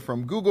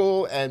from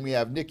Google, and we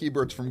have Nick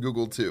Eberts from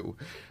Google too.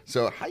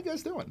 So how you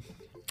guys doing?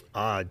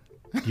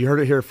 You heard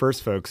it here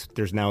first, folks.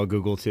 There's now a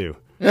Google too.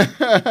 Yeah,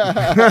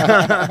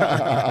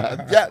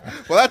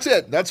 well, that's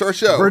it. That's our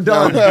show. We're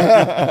done.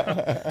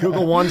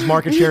 Google One's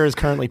market share is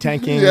currently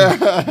tanking.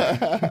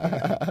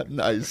 Yeah.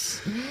 Nice.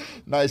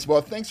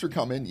 Well, thanks for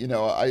coming.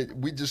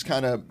 We just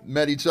kind of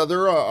met each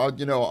other,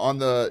 in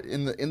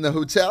the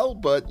hotel,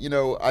 but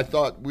I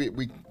thought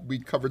we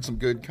covered some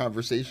good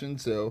conversation,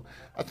 so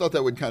I thought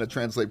that would kind of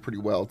translate pretty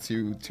well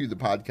to the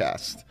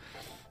podcast.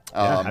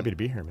 Happy to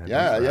be here, man.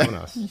 Yeah, Thanks for having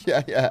us.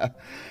 Yeah.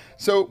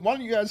 So why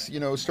don't you guys,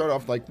 start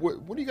off like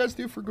what do you guys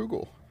do for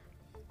Google?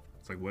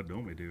 It's like, what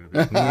don't we do?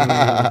 So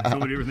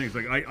many different things.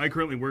 Like I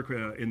currently work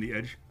in the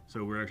edge,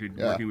 so we're actually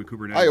working with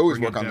Kubernetes. I always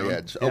work on the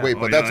edge. Oh wait,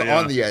 but that's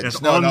on the edge.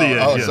 That's no. The edge,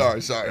 Oh, yeah.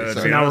 sorry.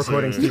 So now we're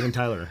quoting Steven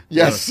Tyler.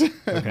 Yes.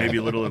 Maybe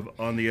a little of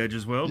on the edge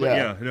as well,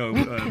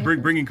 but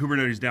bringing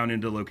Kubernetes down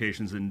into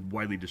locations and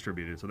widely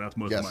distributed. So that's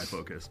most of my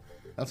focus.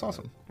 That's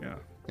awesome. Yeah.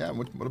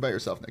 What about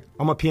yourself, Nick?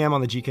 I'm a PM on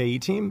the GKE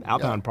team,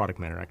 outbound product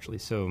manager, actually.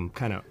 So I'm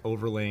kind of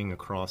overlaying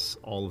across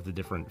all of the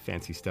different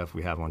fancy stuff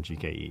we have on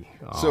GKE.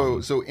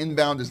 So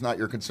inbound is not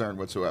your concern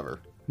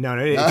whatsoever. No,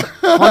 it's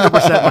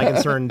 100% my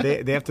concern.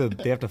 They have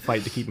to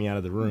fight to keep me out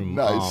of the room.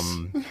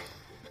 Nice.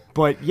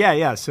 But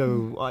yeah.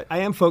 So I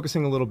am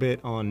focusing a little bit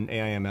on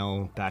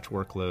AI/ML batch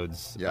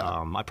workloads. Yeah.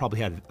 I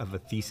probably have a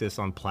thesis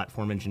on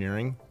platform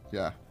engineering.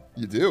 Yeah.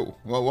 You do?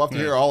 Well, we'll have to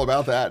hear all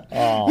about that.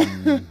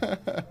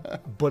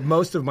 But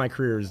most of my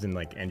career is in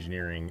like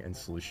engineering and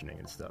solutioning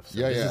and stuff.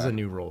 So this is a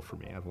new role for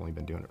me. I've only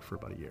been doing it for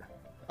about a year.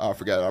 Oh,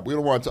 forget it. We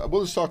don't want to.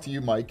 We'll just talk to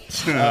you, Mike.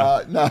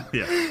 No.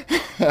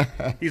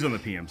 Yeah. He's on the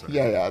PM side.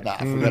 Yeah. Nah,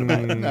 forget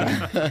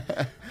about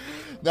it.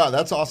 No,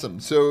 that's awesome.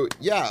 So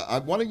why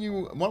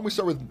don't we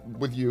start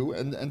with you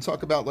and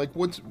talk about like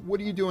what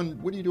are you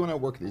doing? What are you doing at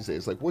work these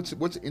days? Like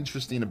what's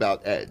interesting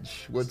about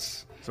Edge?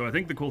 So I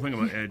think the cool thing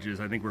about Edge is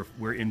I think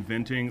we're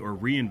inventing or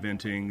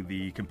reinventing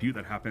the compute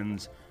that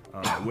happens.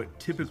 What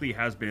typically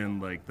has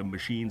been like the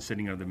machine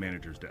sitting on the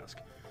manager's desk.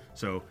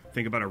 So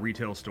think about a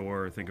retail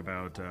store. Think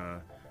about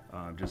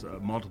just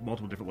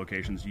multiple different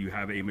locations. You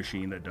have a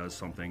machine that does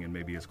something, and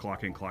maybe it's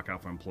clock in, clock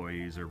out for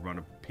employees, or run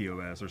a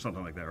POS or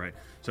something like that, right?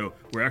 So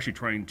we're actually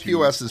trying to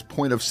POS is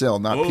point of sale,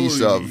 not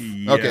piece of.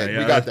 Yeah, okay,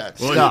 we got that.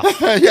 Well,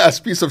 stuff. Yes,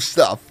 piece of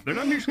stuff. They're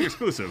not mutually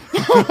exclusive.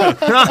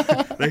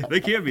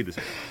 they can't be the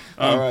same.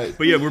 All right.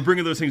 But yeah, we're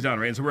bringing those things down,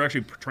 right? And so we're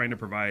actually trying to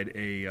provide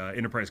a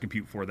enterprise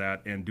compute for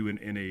that and do it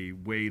in a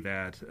way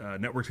that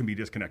networks can be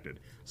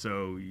disconnected.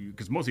 So,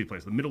 because most of these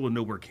places, the middle of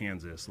nowhere,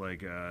 Kansas,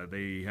 like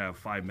they have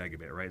 5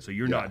 megabit, right? So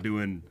you're not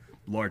doing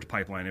large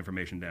pipeline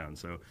information down.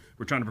 So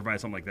we're trying to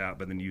provide something like that,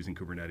 but then using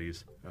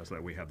Kubernetes so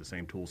that we have the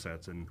same tool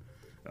sets and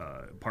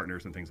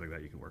partners and things like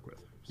that you can work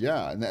with.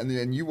 Yeah,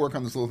 and you work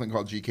on this little thing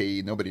called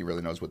GKE. Nobody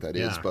really knows what that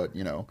is, but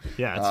Yeah,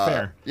 it's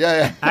fair.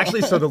 Yeah.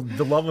 Actually, so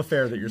the love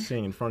affair that you're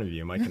seeing in front of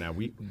you, Mike and I,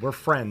 we're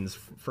friends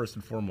first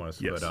and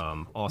foremost, yes.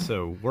 but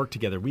also work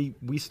together.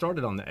 We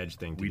started on the Edge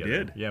thing together. We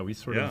did. Yeah, we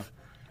sort of.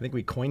 I think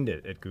we coined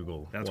it at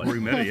Google. That's where we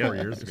met it. 4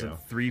 years ago.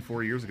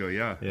 3-4 years ago.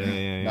 Yeah.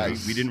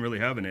 Nice. We didn't really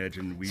have an Edge,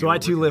 and so I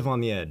too live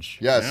on the edge.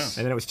 Yes.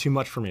 And then it was too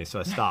much for me,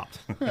 so I stopped.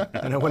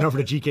 And I went over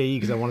to GKE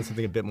because I wanted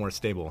something a bit more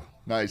stable.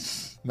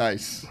 Nice.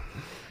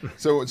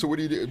 So what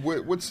do you do?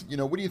 What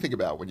do you think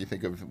about when you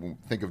think of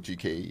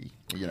GKE?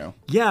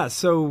 Yeah.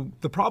 So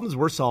the problems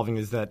we're solving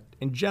is that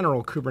in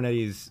general,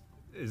 Kubernetes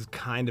is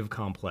kind of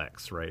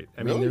complex, right?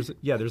 I mean,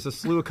 there's a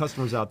slew of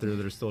customers out there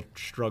that are still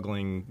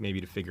struggling maybe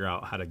to figure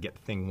out how to get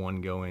thing one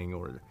going,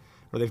 or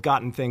they've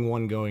gotten thing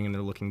one going and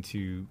they're looking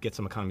to get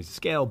some economies of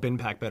scale, bin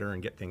pack better,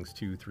 and get things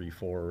 2, 3,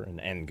 4, and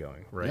N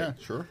going, right? Yeah,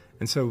 sure.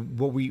 And so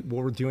what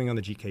we're doing on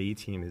the GKE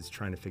team is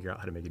trying to figure out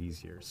how to make it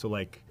easier. So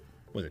like,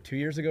 was it 2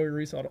 years ago we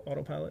released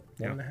Autopilot?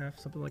 1.5,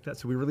 something like that.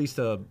 So we released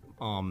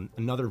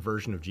another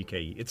version of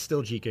GKE. It's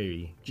still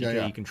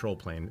GKE control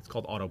plane. It's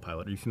called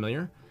Autopilot. Are you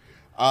familiar?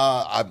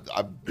 I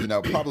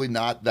probably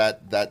not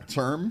that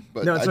term,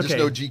 but no, I just okay.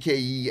 know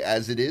GKE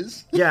as it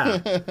is.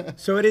 Yeah.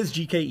 So it is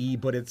GKE,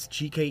 but it's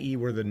GKE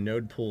where the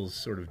node pools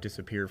sort of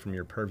disappear from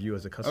your purview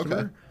as a customer.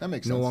 Okay, that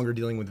makes sense. No longer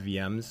dealing with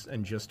VMs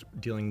and just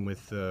dealing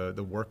with the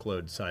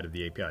workload side of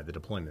the API, the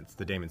deployments,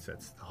 the daemon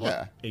sets,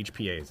 the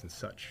HPAs and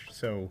such.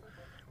 So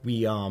we,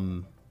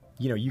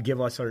 you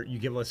give us your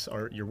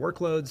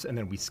workloads, and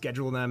then we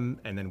schedule them,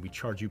 and then we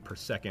charge you per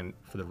second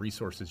for the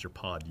resources your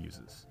pod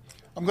uses.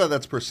 I'm glad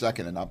that's per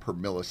second and not per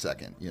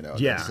millisecond.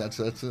 Yeah. That's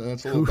a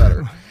little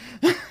better.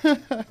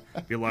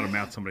 Be a lot of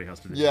math somebody has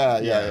to do.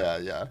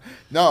 Yeah.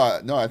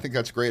 No, I think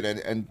that's great.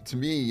 And to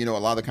me, a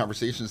lot of the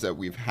conversations that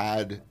we've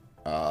had,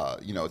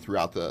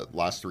 throughout the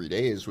last 3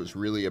 days was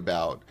really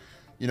about,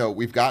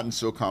 we've gotten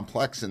so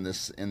complex in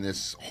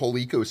this whole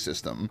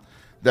ecosystem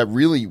that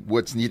really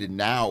what's needed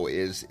now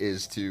is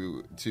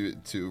to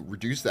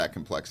reduce that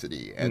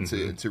complexity and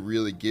to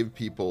really give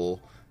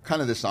people kind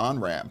of this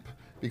on-ramp.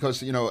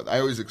 Because, I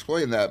always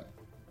explain that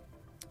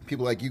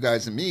people like you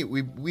guys and me,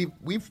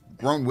 we've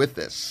grown with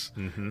this.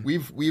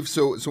 Mm-hmm.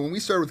 So when we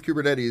started with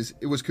Kubernetes,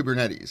 it was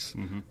Kubernetes.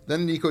 Mm-hmm.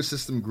 Then an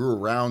ecosystem grew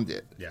around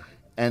it. Yeah.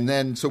 And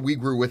then so we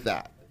grew with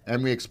that.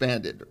 And we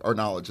expanded our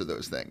knowledge of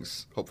those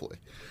things, hopefully.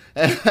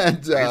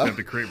 And We have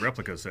to create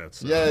replica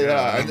sets.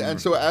 And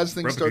so as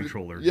things started,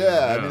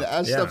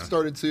 as stuff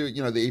started to,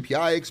 the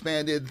API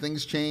expanded,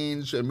 things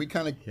changed, and we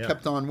kind of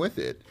kept on with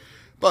it.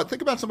 But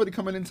think about somebody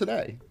coming in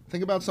today.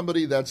 Think about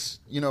somebody that's,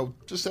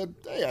 just said,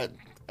 hey,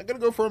 I got to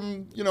go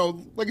from,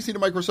 legacy to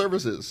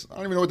microservices. I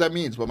don't even know what that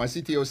means, but my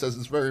CTO says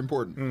it's very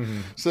important. Mm-hmm.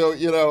 So,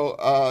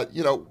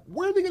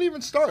 where are they going to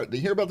even start? They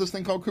hear about this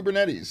thing called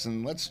Kubernetes,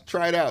 and let's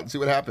try it out and see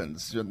what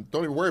happens. Don't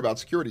even worry about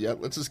security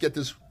yet. Let's just get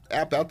this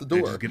app out the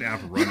door. Just get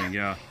app running,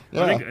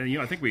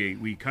 I think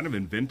we kind of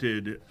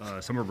invented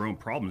some of our own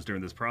problems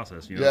during this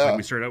process. It's like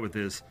we started out with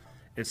this.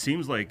 It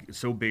seems like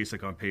so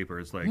basic on paper.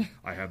 It's like,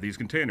 I have these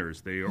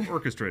containers. They are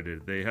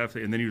orchestrated. They have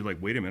to, and then you're like,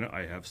 wait a minute,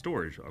 I have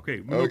storage.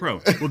 Okay, no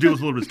problem. We'll deal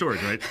with a little bit of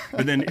storage, right?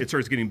 But then it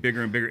starts getting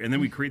bigger and bigger. And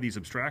then we create these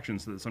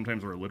abstractions that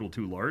sometimes are a little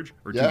too large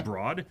or too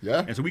broad.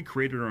 Yeah. And so we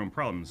created our own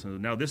problems. So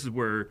now this is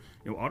where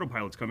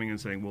Autopilot's coming in and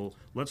saying, well,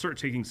 let's start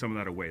taking some of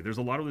that away. There's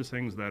a lot of those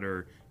things that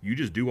are you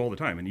just do all the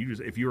time. And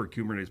if you're a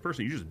Kubernetes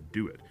person, you just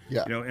do it.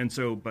 Yeah. And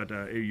so, but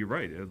you're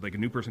right. Like a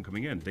new person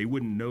coming in, they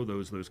wouldn't know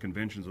those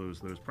conventions,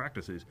 those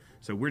practices.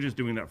 So we're just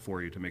doing that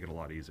for you to make it a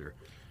lot easier.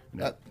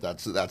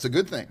 That's a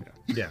good thing.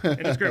 Yeah,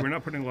 and it's great. We're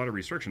not putting a lot of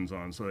restrictions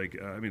on. So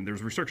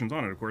there's restrictions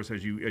on it, of course,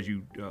 as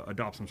you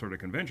adopt some sort of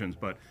conventions.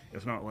 But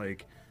it's not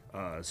like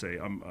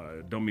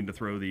don't mean to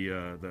throw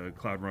the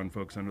Cloud Run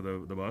folks under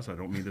the bus. I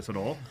don't mean this at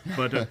all.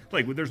 But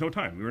there's no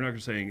time. We're not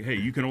just saying, hey,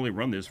 you can only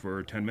run this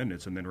for 10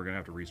 minutes and then we're going to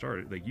have to restart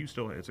it.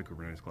 It's a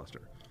Kubernetes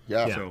cluster.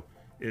 Yeah. So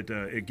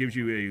it gives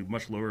you a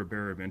much lower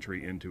barrier of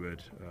entry into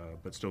it,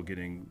 but still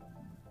getting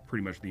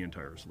pretty much the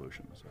entire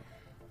solution. So.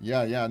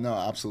 Yeah, no,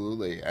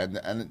 absolutely, and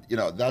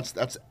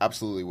that's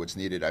absolutely what's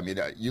needed. I mean,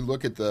 you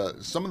look at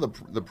some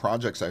of the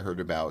projects I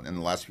heard about in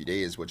the last few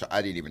days, which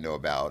I didn't even know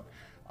about.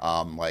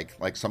 One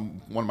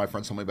of my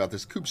friends told me about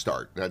this kube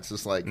start. That's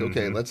just like,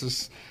 okay, let's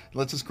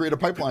just create a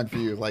pipeline for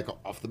you, like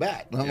off the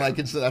bat. And I'm like,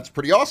 that's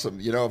pretty awesome.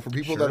 For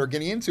people that are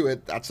getting into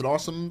it, that's an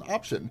awesome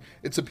option.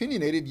 It's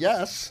opinionated,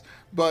 yes,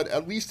 but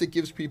at least it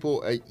gives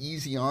people an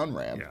easy on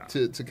ramp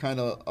to kind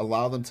of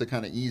allow them to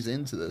kind of ease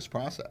into this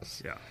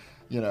process. Yeah.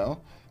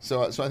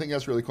 So I think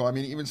that's really cool. I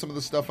mean, even some of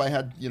the stuff I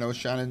had,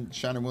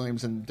 Shannon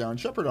Williams and Darren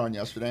Shepard on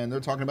yesterday, and they're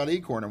talking about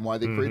Acorn and why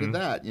they created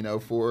that,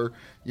 for,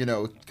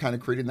 kind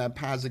of creating that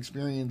PaaS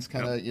experience,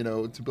 kind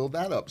of, to build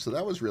that up. So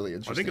that was really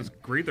interesting. I think it's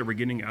great that we're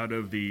getting out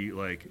of the,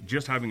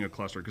 just having a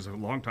cluster, because a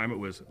long time it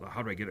was,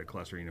 how do I get a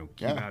cluster,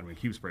 KubeAdmin,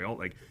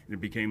 KubeSpray,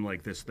 it became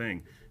like this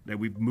thing. Now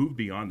we've moved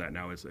beyond that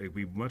now.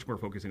 We're much more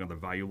focusing on the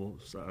value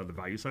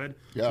side.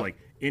 Yeah. So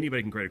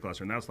anybody can create a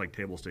cluster, and that's like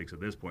table stakes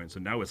at this point. So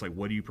now it's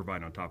what do you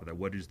provide on top of that?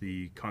 What is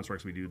the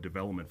constructs we do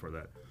development for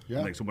that?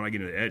 Yeah. So when I get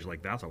into Edge,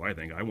 that's how I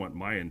think. I want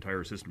my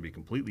entire system to be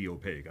completely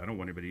opaque. I don't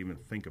want anybody to even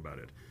think about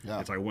it.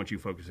 Yeah. I want you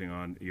focusing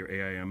on your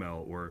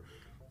AI/ML or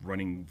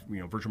running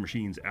virtual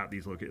machines at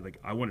these locations.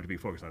 I want it to be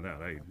focused on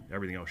that.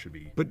 Everything else should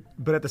be. But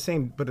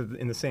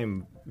in the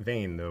same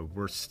vein though,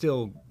 we're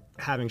still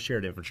having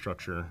shared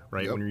infrastructure,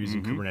 right? Yep. When you're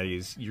using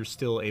Kubernetes, you're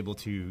still able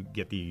to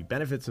get the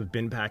benefits of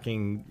bin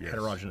packing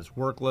heterogeneous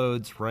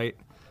workloads, right?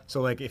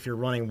 So if you're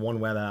running one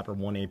web app or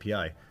one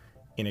API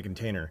in a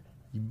container,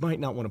 you might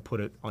not want to put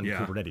it on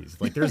Kubernetes.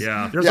 There's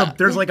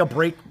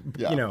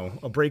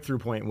a breakthrough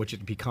point in which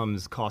it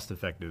becomes cost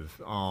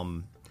effective.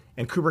 And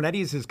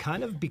Kubernetes is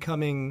kind of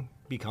becoming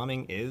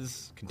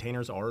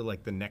containers are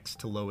the next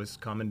to lowest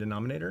common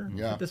denominator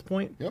at this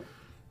point. Yep.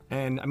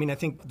 And I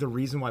think the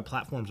reason why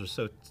platforms are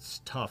so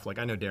tough,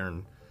 I know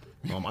Darren,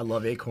 I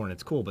love Acorn,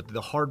 it's cool, but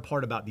the hard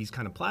part about these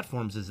kind of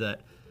platforms is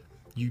that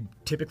you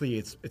typically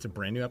it's a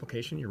brand new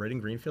application, you're writing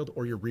greenfield,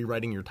 or you're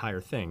rewriting your entire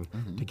thing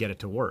to get it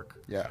to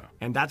work. Yeah.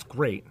 And that's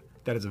great.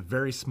 That is a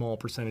very small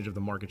percentage of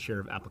the market share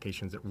of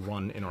applications that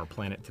run in our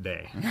planet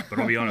today. But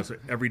I'll be honest,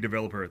 every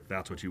developer,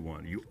 that's what you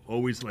want. You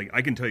always,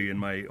 I can tell you in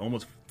my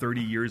almost 30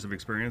 years of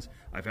experience,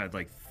 I've had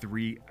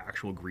 3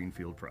 actual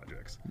greenfield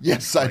projects.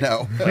 Yes, I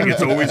know.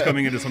 It's always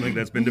coming into something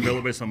that's been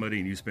developed by somebody,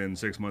 and you spend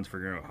 6 months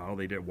figuring out how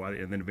they did, why,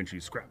 and then eventually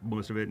you scrap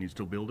most of it and you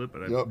still build it.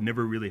 But I've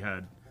never really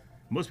had...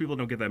 Most people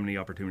don't get that many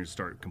opportunities to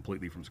start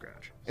completely from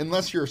scratch.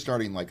 Unless you're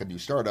starting a new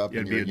startup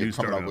and you're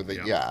coming up with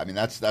it. Yeah, I mean,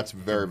 that's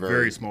very, very...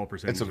 Very small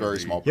percentage. It's a very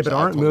small percentage. Yeah, but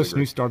aren't most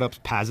new startups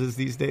PaaSes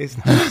these days?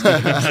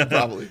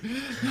 Probably.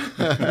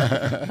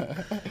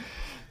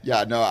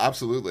 Yeah, no,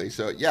 absolutely.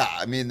 So, yeah,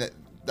 I mean,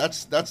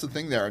 that's the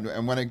thing there.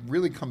 And when I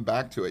really come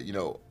back to it,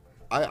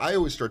 I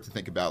always start to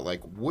think about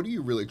what are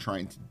you really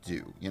trying to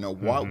do?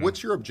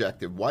 What's your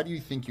objective? Why do you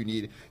think do you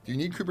need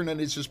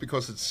Kubernetes just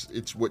because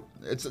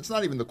it's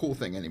not even the cool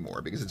thing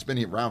anymore because it's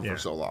been around for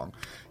so long.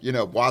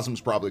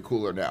 WASM's probably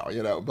cooler now,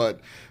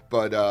 but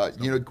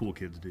cool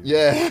kids do.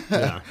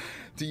 Yeah.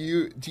 Do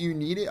you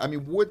need it? I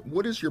mean,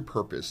 what is your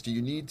purpose?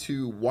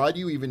 Why do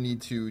you even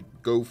need to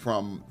go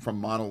from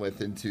monolith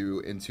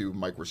into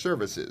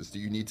microservices? Do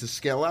you need to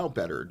scale out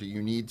better? Do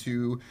you need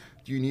to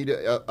Do you need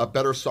a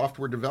better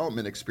software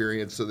development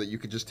experience so that you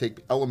could just take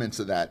elements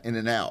of that in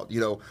and out? You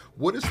know,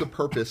 what is the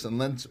purpose, and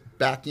then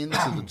back into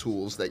the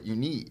tools that you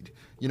need?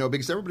 You know,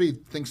 because everybody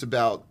thinks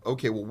about,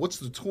 okay, well, what's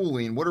the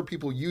tooling? What are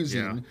people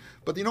using? Yeah.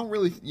 But they don't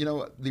really, you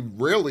know, they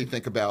rarely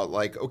think about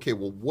like, okay,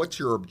 well, what's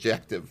your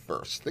objective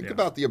first? Think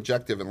about the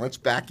objective, and let's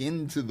back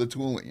into the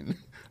tooling.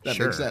 That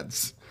makes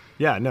sense.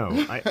 Yeah, no,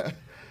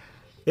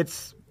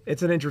 it's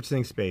an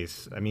interesting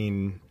space. I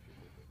mean,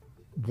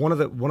 one of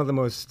the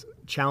most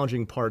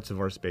challenging parts of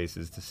our space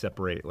is to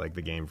separate like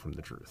the game from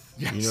the truth.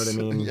 Yes. You know what I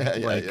mean?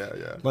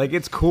 Yeah. Like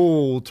it's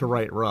cool to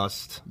write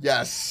Rust.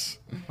 Yes.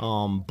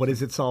 But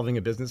is it solving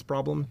a business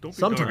problem? Don't be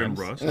Sometimes. dogging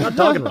Rust. I'm not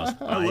dogging Rust.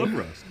 I love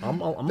Rust. I'm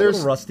a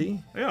little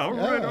rusty. Yeah,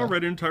 I'll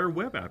write an entire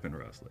web app in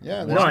Rust. Like,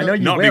 Yeah. No, I know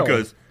you not will.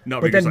 Because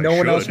but then no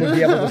one else would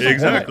be able to support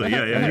Exactly. it.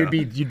 Yeah.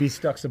 And you'd be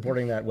stuck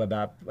supporting that web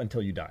app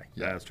until you die.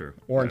 Yeah, that's true.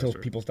 Or That's until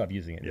true. people stop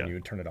using it and you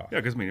would turn it off.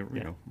 Yeah, because I mean,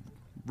 you know,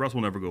 Rust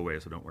will never go away,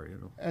 so don't worry.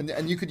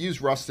 And you could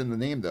use Rust in the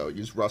name though.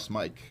 Use Rust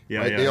Mike. Yeah,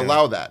 right? yeah, They yeah.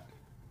 allow that.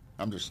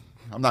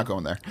 I'm not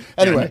going there.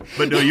 Anyway. Yeah,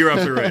 but no, you're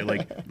absolutely right.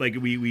 Like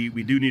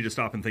we do need to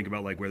stop and think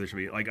about like where there should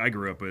be. Like I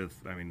grew up with.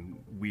 I mean,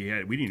 we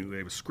didn't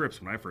have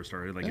scripts when I first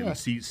started. Like in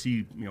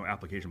C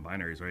application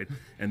binaries, right?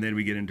 And then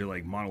we get into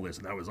like monoliths,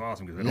 and that was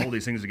awesome because it had all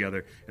these things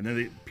together. And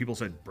then people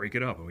said break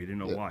it up, and we didn't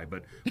know why.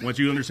 But once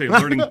you understand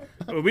learning,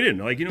 we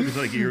didn't because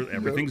like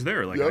everything's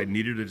there. Like I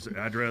needed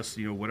to address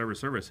whatever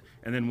service,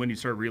 and then when you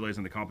start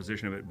realizing the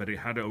composition of it, but it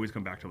had to always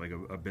come back to like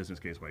a business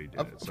case why you did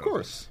it. Of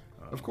course.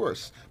 Of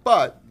course,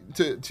 but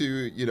to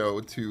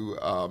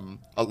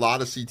a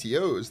lot of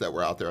CTOs that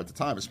were out there at the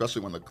time,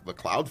 especially when the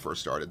cloud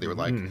first started, they were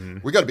like,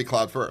 "We got to be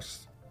cloud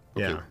first."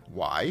 Okay,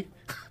 why?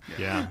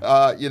 Yeah.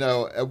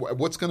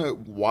 What's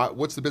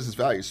the business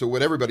value? So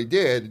what everybody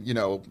did,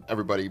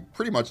 everybody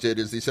pretty much did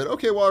is they said,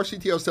 okay, well, our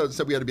CTO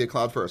said we had to be a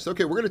cloud first.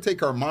 Okay, we're going to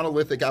take our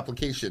monolithic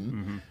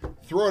application,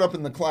 throw it up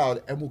in the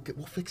cloud, and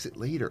we'll fix it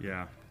later.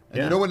 Yeah.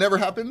 And you know what never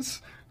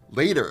happens?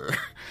 Later.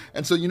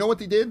 And so you know what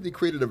they did? They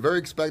created a very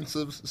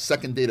expensive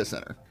second data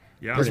center.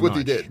 Yeah, that's what they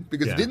much. did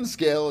because it didn't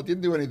scale, it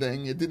didn't do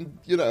anything, it didn't,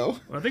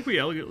 Well, I think we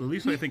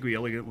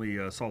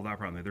elegantly solved that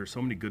problem. There's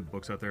so many good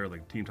books out there,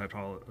 like team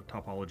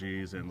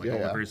topologies and like all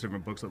the various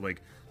different books that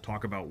like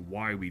talk about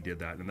why we did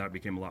that, and that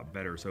became a lot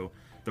better. So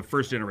the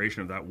first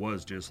generation of that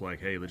was just like,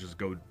 hey, let's just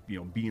go,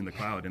 be in the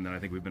cloud, and then I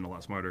think we've been a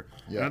lot smarter.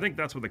 Yeah. And I think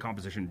that's what the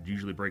composition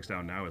usually breaks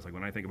down now. Is like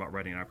when I think about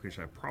writing an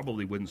application, I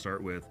probably wouldn't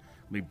start with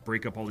let me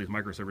break up all these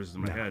microservices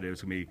in my head. It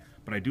was gonna be,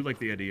 but I do like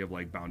the idea of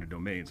like bounded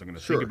domains. I'm gonna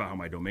think about how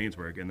my domains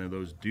work, and then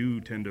those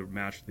do tend to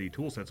match the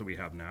tool sets that we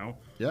have now.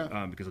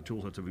 Yeah. Because the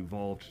tool sets have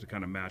evolved to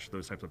kind of match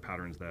those types of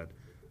patterns that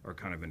are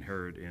kind of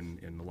inherent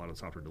in a lot of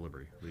software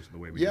delivery, at least in the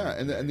way we do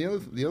it. And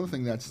the other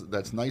thing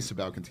that's nice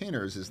about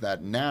containers is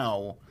that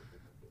now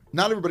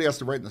not everybody has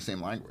to write in the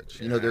same language.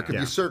 There could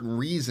be certain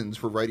reasons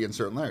for writing in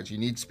certain language. You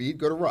need speed,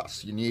 go to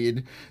Rust. You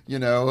need,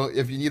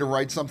 if you need to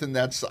write something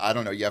that's, I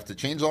don't know, you have to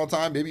change all the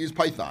time, maybe use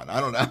Python. I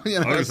don't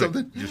know.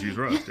 Something. Just use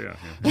Rust, Sorry.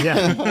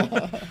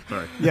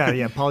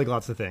 Yeah,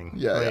 polyglot's the thing.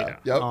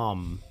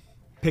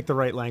 Pick the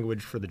right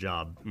language for the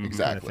job.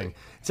 Exactly. Kind of thing.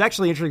 It's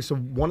actually interesting.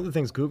 So one of the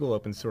things Google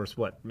open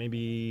sourced,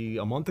 maybe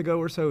a month ago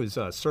or so, is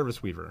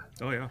Service Weaver.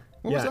 Oh, yeah.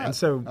 What was that? And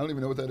so, I don't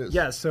even know what that is.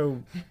 Yeah,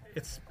 so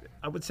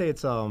I would say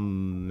it's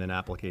an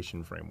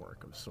application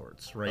framework of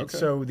sorts, right? Okay.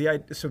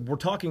 So we're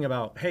talking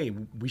about, hey,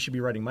 we should be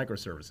writing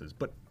microservices,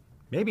 but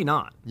maybe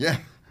not. Yeah.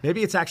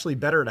 Maybe it's actually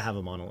better to have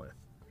a monolith,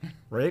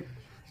 right?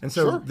 And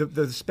so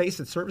the space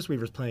that Service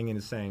Weaver is playing in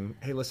is saying,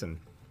 hey,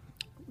 listen,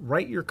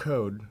 write your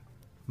code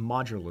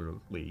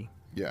modularly.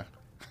 Yeah.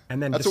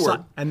 And then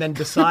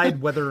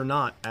decide whether or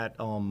not at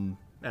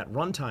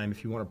runtime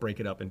if you want to break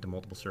it up into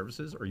multiple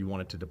services or you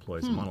want it to deploy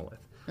as a monolith.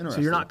 So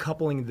you're not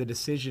coupling the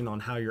decision on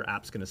how your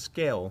app's going to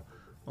scale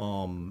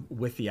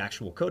with the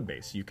actual code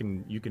base. You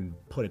can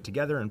put it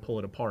together and pull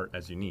it apart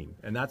as you need.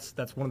 And that's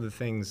one of the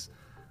things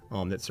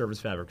that Service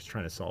Fabric is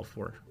trying to solve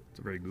for. It's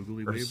a very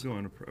googly way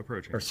of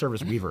approaching. Or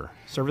Service Weaver.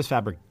 Service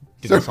Fabric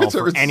didn't solve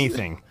for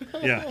anything.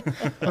 Yeah.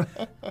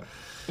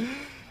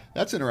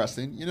 That's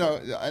interesting.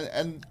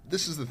 And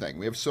this is the thing.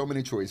 We have so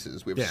many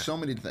choices. We have so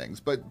many things.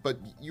 But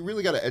you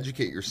really got to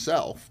educate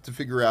yourself to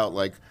figure out,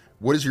 like,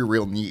 what is your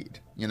real need?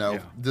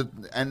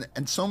 And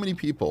so many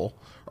people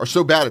are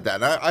so bad at that.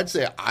 And I'd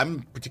say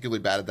I'm particularly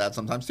bad at that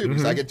sometimes, too,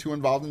 because I get too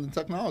involved in the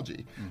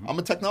technology. I'm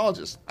a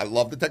technologist. I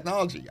love the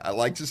technology. I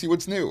like to see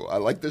what's new. I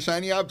like the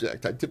shiny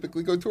object. I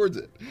typically go towards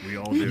it. We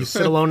all do. You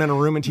sit alone in a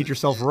room and teach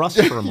yourself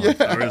Rust for a month.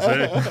 I was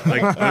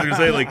gonna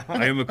say,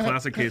 I am a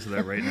classic case of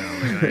that right now.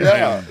 I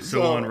am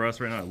so on Rust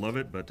right now. I love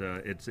it, but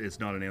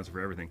it's not an answer for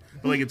everything.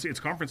 But it's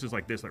conferences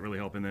like this that really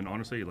help. And then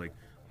honestly,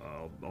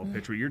 I'll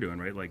pitch what you're doing,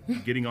 right? Like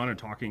getting on and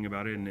talking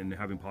about it and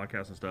having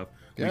podcasts and stuff.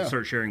 We Yeah. can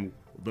start sharing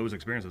those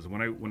experiences.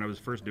 When I was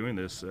first doing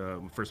this,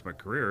 first in my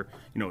career,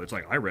 it's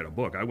like I read a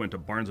book. I went to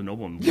Barnes and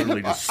Noble and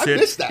literally just I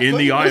missed sit that. in Don't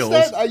the you miss aisles.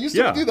 that? I used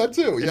to do that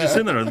too. And Yeah. just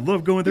sitting there, I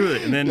love going through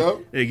it. And then Yep.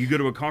 you go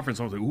to a conference,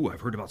 and I was like, ooh,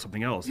 I've heard about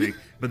something else.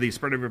 But the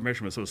spread of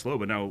information was so slow.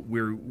 But now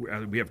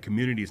we have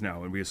communities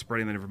now, and we are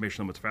spreading that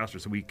information so much faster,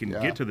 so we can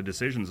get to the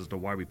decisions as to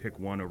why we pick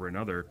one over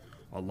another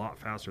a lot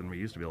faster than we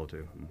used to be able to.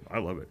 And I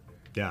love it.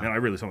 Yeah. Man, I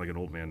really sound like an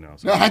old man now.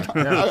 So. No,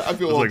 I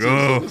feel I was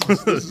old like, too,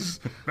 so oh, this is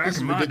back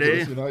in my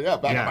ridiculous, day. Yeah,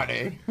 back in Yeah. my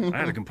day. I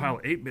had to compile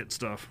 8-bit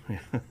stuff.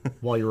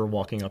 While you were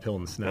walking uphill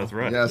in the snow. That's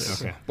right.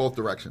 Yes, Okay. both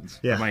directions.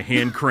 Yeah. My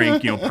hand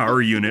crank,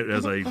 power unit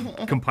as I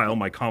compile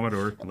my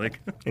Commodore. Like,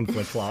 In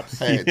flip flops.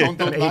 Hey,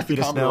 don't 8 knock the feet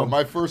of Commodore. snow.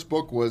 My first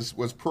book was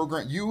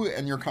program. You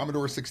and your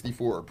Commodore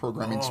 64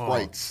 programming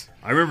sprites.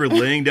 I remember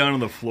laying down on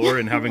the floor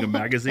and having a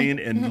magazine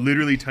and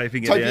literally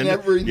typing it Typing in.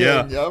 everything,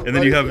 Yeah. yep, And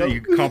then you right, have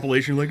yep. a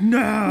compilation like,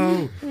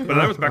 no. But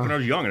that was back when I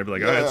was young. And I'd be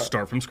like, I had Yeah. to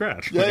start from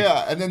scratch. Yeah, Like,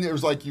 yeah, and then it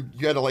was like you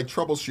had to like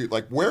troubleshoot.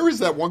 Like, where is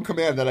that one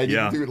command that I didn't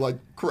Yeah. do like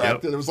correct?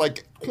 Yep. And it was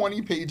like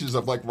 20 pages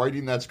of like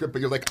writing that script, but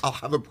you're like, I'll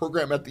have a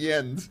program at the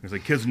end. It's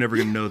like kids are never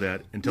going to know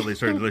that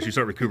unless you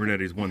start with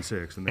Kubernetes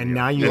 1.6. And then, And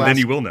now you and then ask-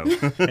 you will know.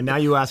 And now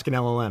you ask an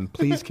LLM,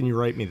 please, can you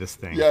write me this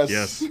thing?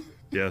 Yes.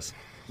 Yes.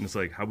 And it's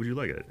like, how would you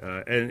like it?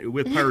 And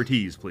with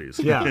Pyrotes, please.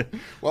 Yeah.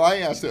 Well, I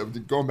asked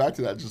going back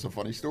to that. Just a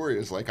funny story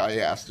is like I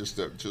asked just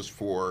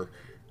for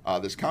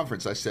this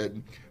conference. I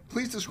said,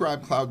 please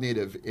describe cloud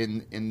native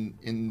in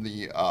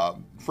the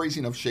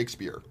phrasing of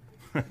Shakespeare.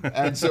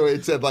 And so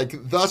it said like,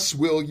 thus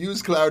we'll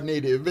use cloud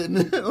native,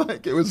 and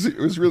like it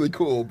was really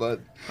cool. But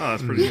Oh,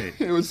 that's pretty neat.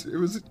 it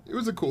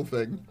was a cool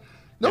thing.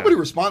 Nobody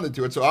responded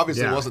to it, so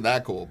obviously Yeah. it wasn't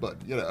that cool. But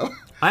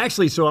I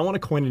want to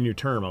coin a new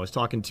term. I was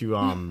talking to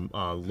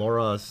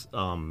Laura,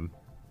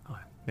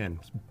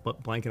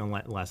 blanking on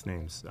last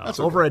names. That's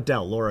over okay. at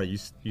Dell. Laura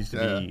used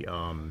to be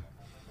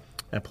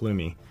at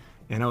Palumi,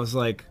 and I was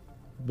like,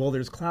 well,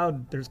 there's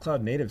cloud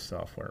native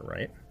software,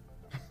 right?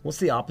 What's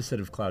the opposite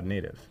of cloud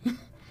native?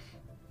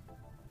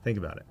 Think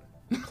about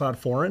it. Cloud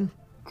foreign?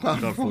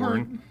 Cloud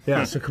foreign.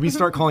 Yeah, so could we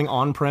start calling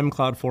on-prem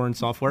cloud foreign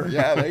software?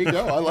 yeah, there you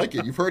go. I like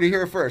it. You've heard it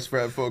here first,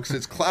 folks.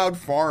 It's cloud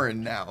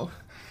foreign now.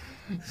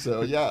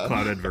 So yeah,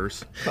 Cloud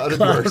adverse. Cloud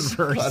adverse.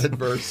 Cloud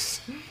adverse.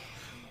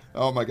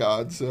 Oh my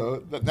God!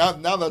 So now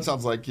that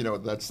sounds like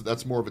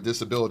that's more of a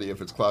disability if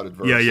it's cloud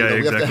adverse. Yeah, We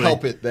exactly. have to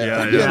help it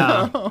then.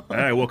 Yeah.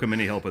 I welcome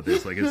any help with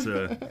this. Like it's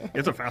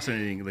a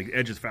fascinating. Like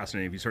Edge is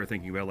fascinating. If you start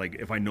thinking about like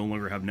if I no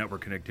longer have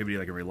network connectivity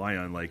that I can rely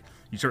on, like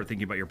you start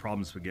thinking about your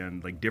problems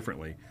again like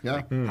differently. Yeah.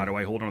 Like, how do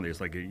I hold on to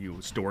this? Like you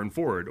store and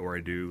forward, or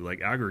I do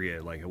like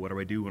aggregate. Like what do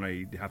I do when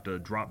I have to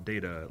drop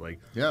data? Like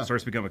it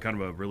starts to become a kind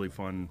of a really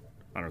fun.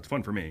 I don't know. It's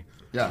fun for me.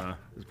 Yeah.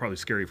 It's probably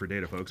scary for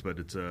data folks, but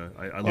it's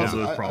I love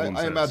those problems.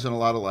 I imagine a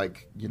lot of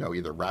like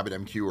either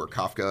RabbitMQ or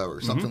Kafka or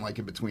something like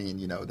in between.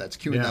 That's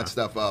queuing that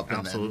stuff up.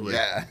 Absolutely.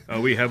 And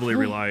then, We heavily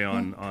rely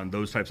on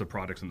those types of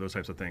products and those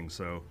types of things.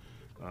 So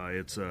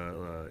it's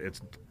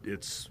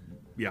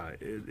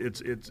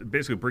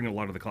basically bringing a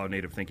lot of the cloud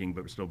native thinking,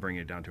 but still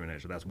bringing it down to an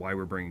edge. So that's why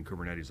we're bringing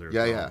Kubernetes there.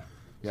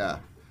 Yeah.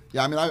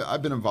 I mean,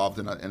 I've been involved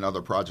in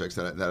other projects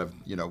that have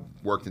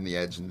worked in the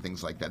edge and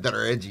things like that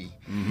are edgy.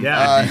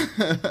 Yeah.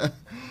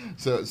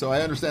 So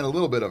I understand a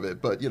little bit of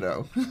it, but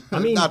I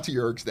mean, not to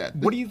your extent.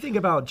 What do you think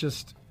about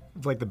just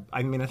like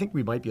I think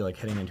we might be like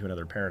heading into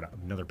another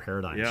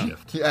paradigm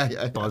shift. Yeah.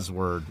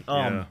 Buzzword.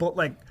 Yeah. But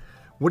like,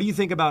 what do you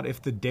think about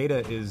if the data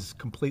is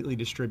completely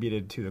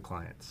distributed to the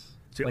clients?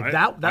 See, that's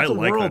I a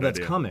like world that that's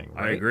idea. coming,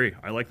 right? I agree.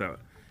 I like that.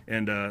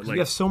 And We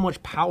have so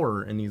much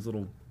power in these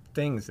little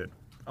things that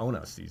own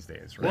us these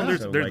days, right? well,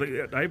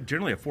 So, I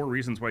generally have 4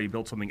 reasons why you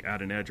build something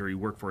at an edge or you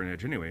work for an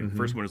edge anyway. The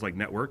first one is like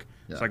network.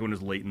 Yeah. Second one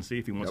is latency.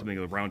 If you want something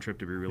a round trip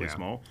to be really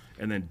small,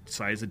 and then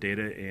size of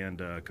data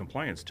and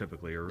compliance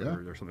typically,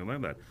 or something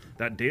like that.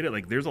 That data,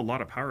 like there's a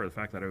lot of power in the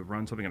fact that I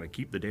run something and I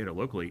keep the data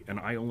locally, and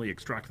I only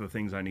extract the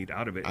things I need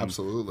out of it. And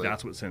Absolutely.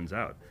 that's what sends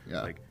out.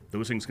 Yeah. Like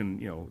those things can,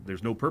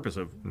 there's no purpose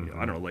of,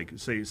 I don't know, like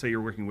say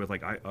you're working with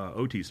like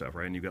OT stuff,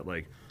 right? And you've got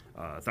like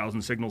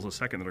 1,000 signals a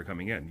second that are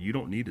coming in. You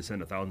don't need to send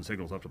 1,000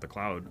 signals up to the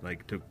cloud.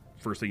 Like,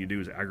 first thing you do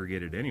is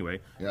aggregate it anyway.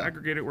 Yeah.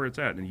 Aggregate it where it's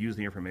at and use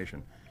the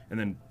information. And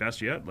then,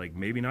 best yet, like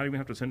maybe not even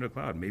have to send it to the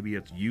cloud. Maybe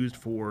it's used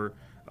for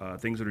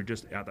things that are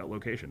just at that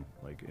location,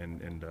 like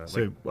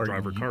so like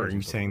driver are cars.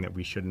 you saying that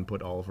we shouldn't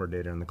put all of our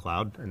data in the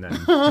cloud and then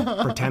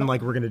pretend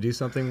like we're going to do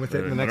something with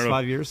it in the next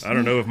 5 years? I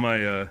don't know if my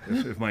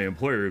if my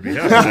employer would be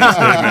happy with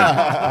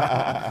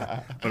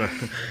that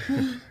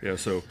statement. But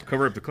so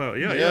cover up the cloud.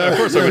 Yeah, of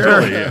course I would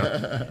totally.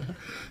 Yeah.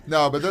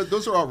 No, but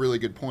those are all really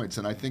good points,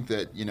 and I think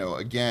that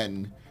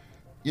again,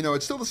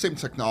 it's still the same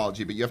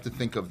technology, but you have to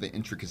think of the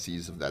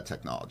intricacies of that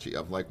technology,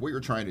 of like what you're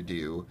trying to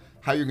do,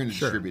 how you're going to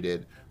distribute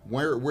it,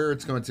 where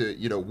it's going to,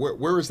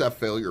 where is that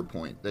failure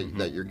point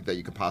that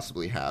you could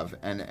possibly have,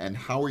 and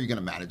how are you going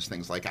to manage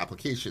things like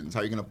applications?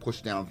 How are you going to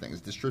push down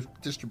things,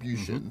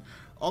 distribution?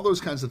 All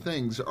those kinds of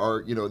things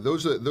are,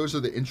 those are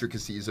the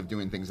intricacies of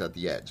doing things at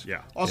the edge.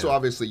 Yeah. Also,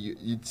 obviously,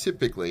 you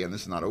typically, and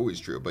this is not always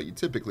true, but you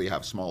typically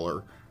have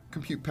smaller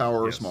compute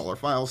power, smaller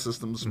file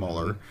systems,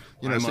 smaller.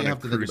 I'm so on you a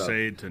have to think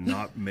crusade to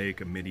not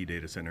make a mini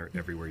data center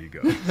everywhere you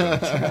go. So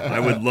I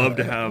would love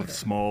to have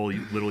small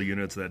little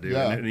units that do,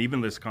 and even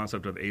this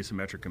concept of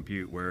asymmetric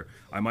compute, where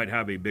I might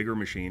have a bigger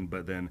machine,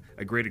 but then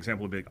a great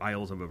example would be like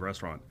aisles of a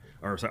restaurant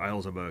or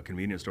aisles of a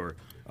convenience store.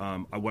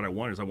 What I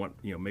want is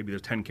maybe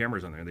there's 10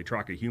 cameras on there, and they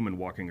track a human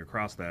walking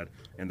across that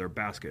in their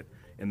basket,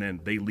 and then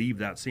they leave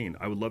that scene.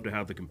 I would love to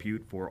have the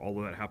compute for all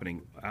of that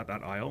happening at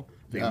that aisle.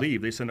 They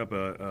leave. They send up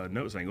a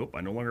note saying, "Oh,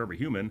 I no longer have a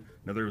human."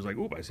 Another was like,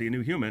 "Oh, I see a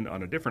new human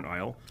on a different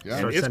aisle."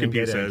 And its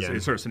compute says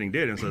it starts sending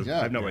data and says,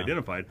 "I've now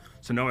identified."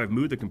 So now I've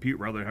moved the compute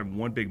rather than having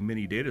one big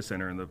mini data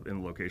center in the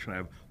location. I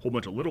have a whole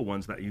bunch of little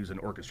ones that use an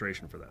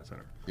orchestration for that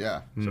center.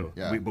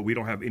 But we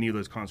don't have any of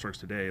those constructs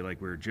today. Like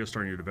we're just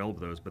starting to develop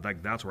those. But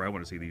that's where I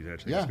want to see these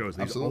edge things go.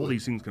 All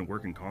these things can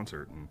work in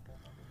concert. And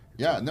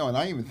and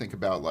I even think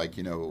about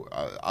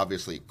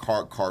obviously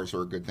cars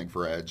are a good thing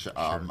for edge.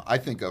 I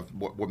think of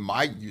what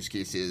my use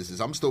case is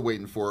I'm still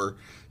waiting for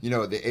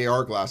the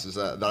AR glasses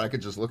that I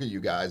could just look at you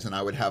guys and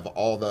I would have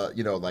all the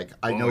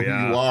I know who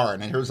you are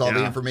and here's all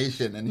the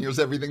information and here's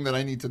everything that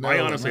I need to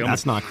know.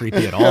 That's not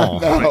creepy at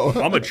all. No.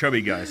 I'm a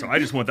chubby guy, so I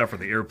just want that for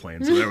the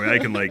airplane, so that way I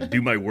can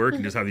do my work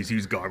and just have these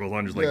huge goggles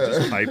on,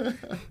 just type.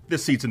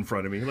 This seat's in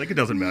front of me, it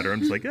doesn't matter. I'm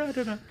just like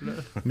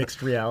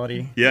Mixed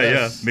reality.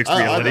 Mixed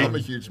reality. I'm a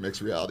huge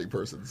mixed reality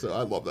person, so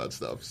I love that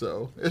stuff.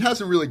 So it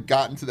hasn't really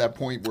gotten to that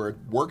point where it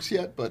works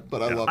yet, but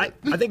I love it.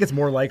 I think it's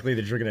more likely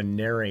that you're going to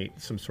narrate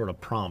some sort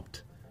of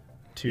prompt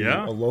to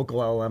a local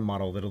LLM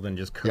model that'll then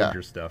just code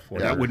your stuff.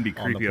 That wouldn't be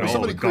creepy at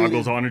all. With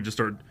goggles on and just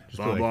start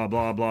blah,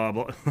 blah, blah,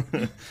 blah.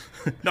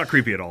 Not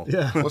creepy at all.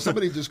 Yeah. Well,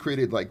 somebody just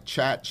created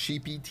Chat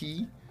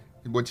GPT,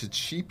 which is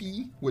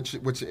Sheepy, which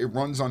it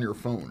runs on your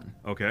phone.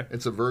 Okay.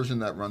 It's a version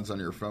that runs on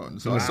your phone.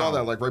 So I saw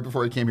that right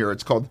before I came here.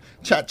 It's called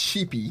Chat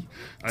Sheepy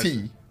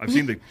T. I've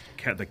seen the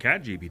cat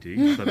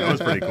GPT. So that was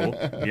pretty cool.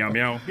 Meow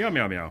meow meow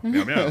meow meow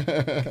meow meow.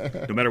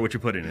 No matter what you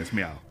put in, it's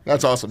meow.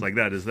 That's awesome.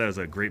 It's that is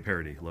a great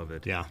parody. Love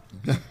it. Yeah.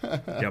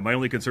 My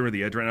only concern with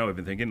the edge right now, I've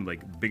been thinking the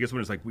biggest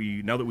one is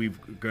now that we're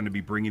going to be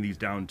bringing these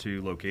down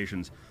to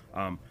locations.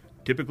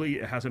 Typically,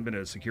 it hasn't been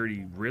a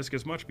security risk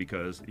as much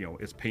because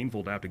it's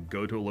painful to have to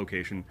go to a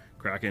location,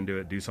 crack into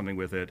it, do something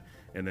with it,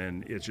 and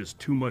then it's just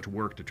too much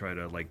work to try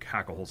to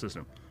hack a whole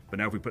system. But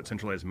now if we put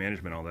centralized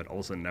management on that, all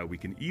of a sudden now we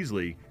can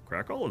easily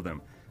crack all of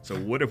them. So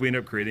what if we end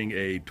up creating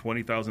a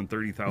 20,000,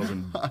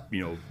 30,000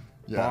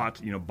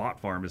 bot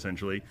farm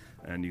essentially,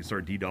 and you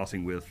start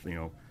DDoSing with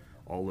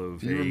all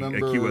of a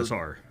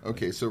QSR.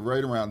 Okay, so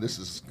right around, this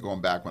is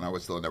going back when I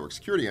was still a network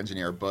security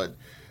engineer, but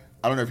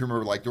I don't know if you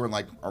remember, during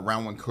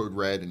around when Code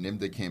Red and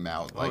NIMDA came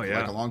out,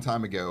 a long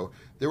time ago,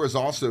 there was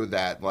also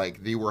that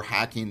they were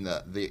hacking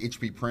the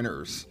HP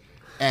printers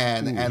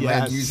and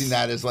using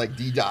that as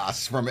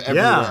DDoS from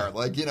everywhere.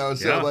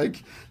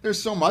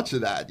 There's so much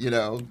of that,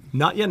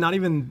 Not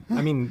even.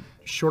 I mean,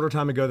 shorter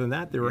time ago than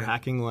that, they were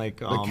hacking the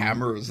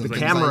cameras, and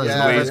cameras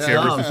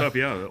and stuff.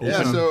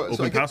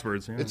 Open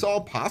passwords. It's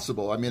all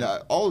possible. I mean,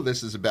 all of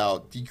this is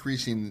about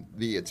decreasing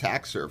the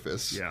attack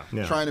surface.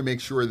 Trying to make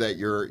sure that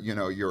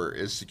you're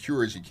as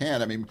secure as you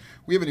can. I mean,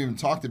 we haven't even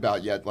talked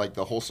about yet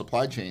the whole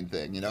supply chain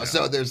thing.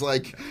 So there's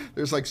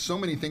so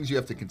many things you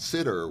have to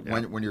consider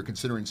when you're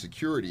considering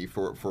security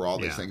for all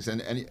these things,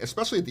 and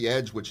especially at the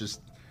edge,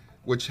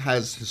 which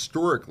has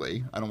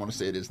historically, I don't want to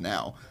say it is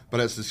now, but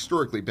has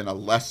historically been a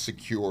less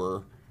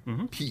secure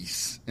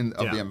piece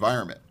of the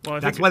environment. Well,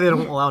 that's why they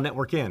don't allow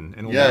network in.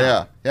 And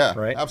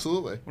Right?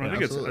 Absolutely. Well,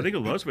 I think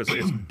most of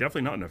it's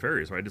definitely not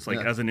nefarious, right? It's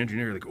as an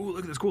engineer, you're oh,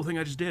 look at this cool thing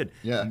I just did.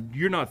 Yeah.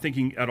 You're not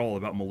thinking at all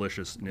about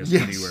maliciousness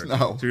anywhere.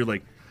 No. So you're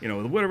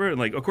whatever,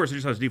 and of course it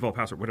just has default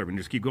password, whatever, and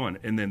just keep going.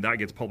 And then that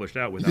gets published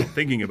out without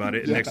thinking about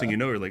it. And next thing you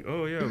know, you're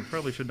oh yeah, we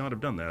probably should not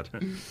have done that.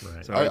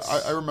 Right. So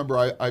I remember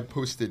I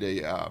posted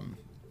a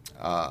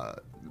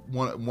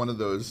one of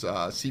those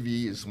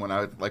CVEs when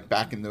I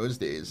back in those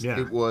days.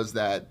 It was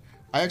that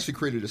I actually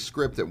created a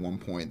script at one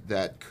point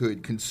that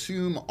could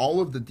consume all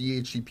of the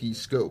DHCP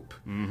scope,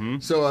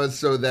 so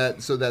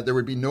that there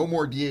would be no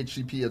more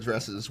DHCP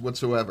addresses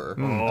whatsoever.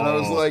 And I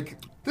was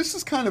this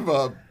is kind of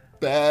a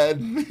bad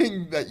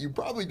thing that you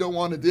probably don't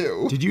want to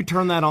do. Did you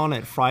turn that on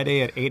at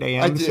Friday at 8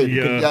 a.m. I did. So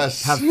you could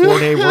yes. have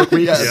 4-day work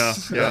weeks?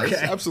 Yes. Okay.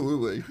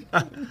 Absolutely.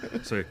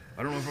 So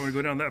I don't know if I'm going to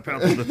go down that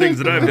path with the things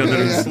that I've done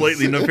that are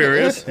slightly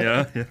nefarious.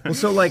 Yeah. Well,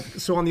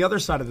 so on the other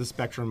side of the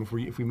spectrum, if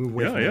we move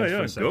away from this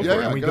for a second,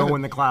 and we go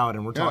in the cloud,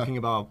 and we're talking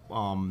about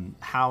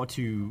how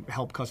to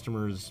help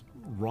customers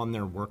run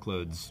their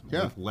workloads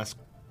with less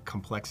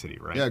complexity,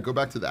 right? Yeah, go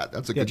back to that.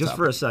 That's a good just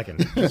topic.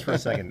 for a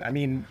second. I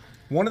mean,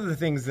 one of the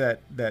things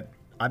that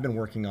I've been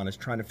working on is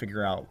trying to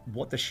figure out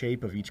what the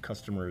shape of each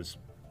customer's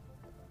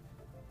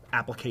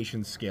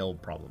application scale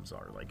problems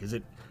are. Like, does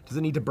it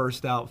need to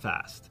burst out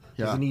fast?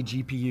 Does it need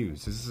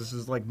GPUs? This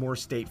is like more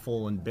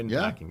stateful and bin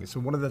packing.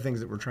 So one of the things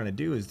that we're trying to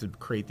do is to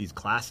create these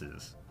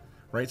classes,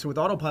 right? So with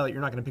Autopilot,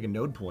 you're not going to pick a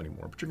node pool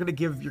anymore, but you're going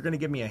to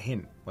give me a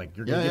hint. Like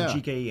you're going to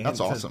give GKE a hint.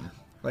 That's awesome.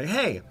 Like,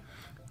 hey,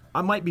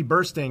 I might be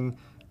bursting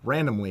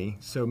randomly,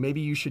 so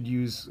maybe you should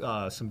use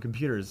some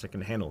computers that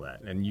can handle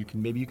that, and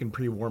maybe you can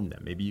pre-warm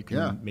them. Maybe you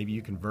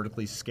can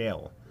vertically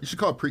scale. You should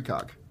call it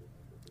precog.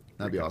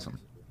 That'd be awesome.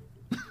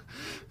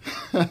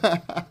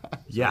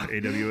 Yeah.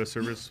 AWS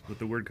service with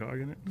the word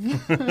cog in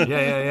it.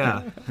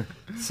 Yeah.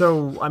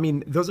 So, I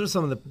mean, those are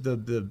some of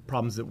the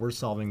problems that we're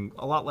solving.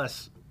 A lot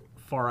less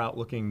far out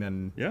looking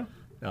than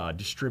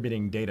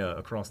distributing data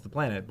across the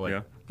planet.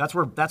 But that's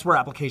where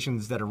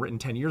applications that are written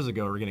 10 years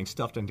ago are getting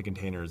stuffed into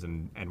containers,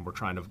 and we're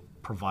trying to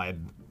provide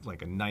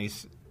like a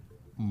nice,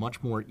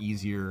 much more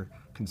easier,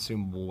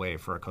 consumable way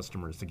for our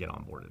customers to get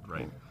onboarded,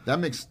 right? That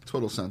makes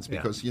total sense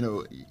because,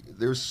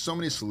 there's so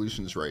many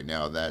solutions right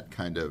now that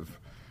kind of,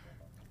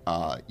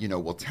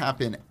 will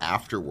tap in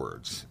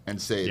afterwards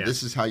and say,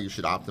 this is how you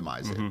should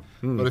optimize it.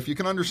 But if you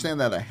can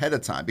understand that ahead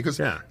of time, because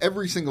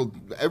every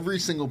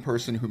single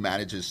person who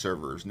manages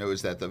servers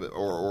knows that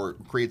or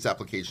creates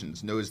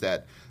applications knows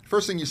that the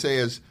first thing you say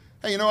is,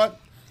 hey, you know what?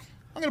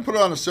 I'm going to put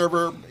it on a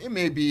server. It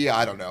may be,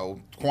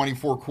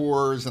 24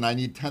 cores and I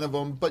need 10 of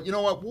them. But you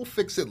know what? We'll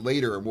fix it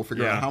later and we'll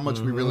figure out how much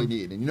we really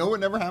need. And you know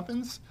what never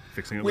happens?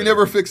 We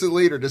never fix it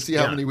later to see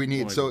how many we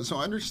need. So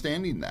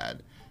understanding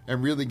that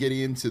and really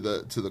getting into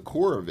the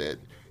core of it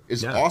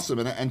is awesome.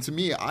 And to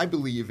me, I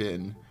believe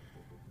in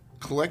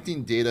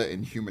collecting data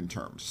in human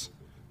terms.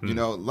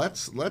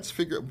 Let's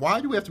figure,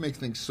 why do we have to make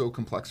things so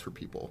complex for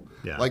people?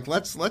 Like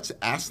let's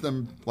ask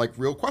them like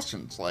real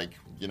questions, like,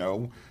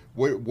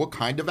 what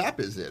kind of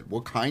app is it?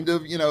 What kind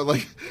of,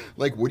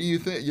 like what do you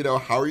think,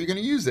 how are you going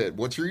to use it?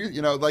 What's your,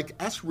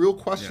 ask real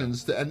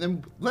questions and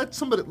then let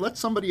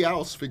somebody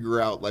else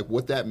figure out like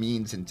what that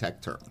means in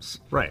tech terms.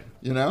 Right.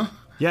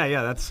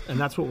 Yeah,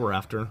 that's what we're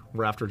after.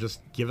 We're after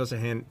just give us a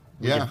hint.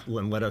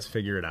 And let us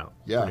figure it out,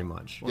 pretty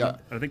much. Well,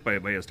 I think by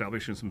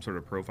establishing some sort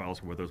of profiles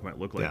for what those might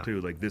look like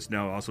too, like this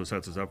now also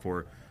sets us up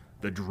for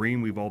the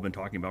dream we've all been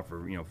talking about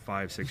for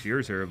 5-6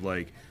 years here of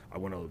like, I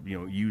want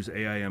to use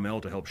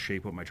AI/ML to help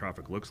shape what my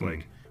traffic looks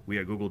like. We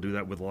at Google do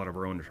that with a lot of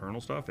our own internal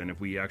stuff, and if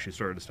we actually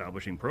started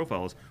establishing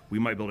profiles, we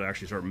might be able to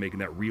actually start making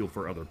that real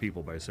for other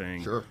people by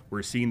saying,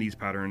 we're seeing these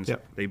patterns,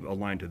 they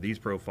align to these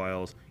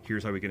profiles,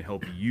 here's how we can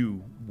help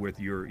you with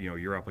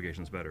your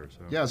applications better.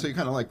 So you're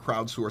kind of like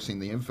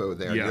crowdsourcing the info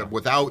there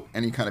without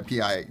any kind of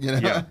PI,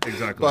 Yeah,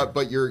 exactly.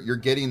 But you're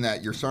getting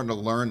that, you're starting to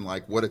learn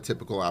like what a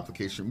typical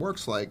application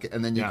works like,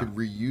 and then you could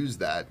reuse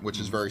that, which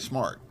is very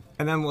smart.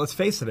 And then let's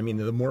face it, I mean,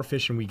 the more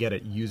efficient we get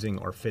at using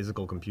our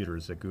physical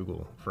computers at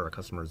Google for our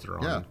customers that are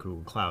on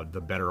Google Cloud,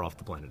 the better off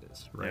the planet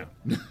is, right?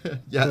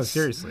 Yes. No,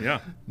 seriously.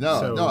 Yeah.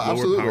 No,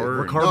 absolutely.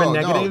 We're carbon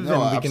negative,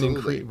 and we can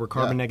increase. We're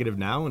carbon negative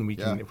now, and we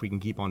can if we can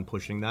keep on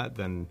pushing that,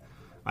 then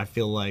I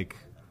feel like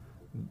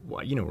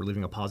we're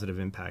leaving a positive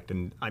impact.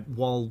 And I'm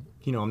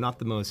not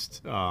the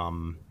most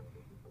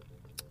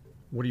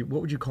what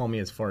would you call me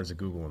as far as a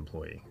Google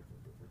employee?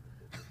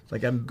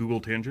 Like I'm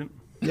Google tangent.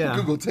 Yeah,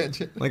 Google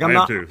tangent. Like I'm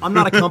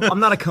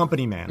not a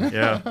company man.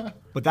 Yeah,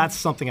 but that's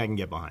something I can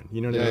get behind. You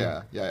know what I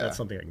mean? Yeah. That's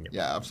something I can get.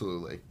 Yeah,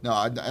 absolutely. No,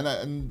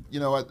 and you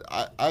know what?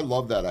 I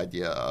love that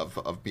idea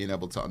of being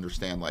able to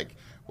understand like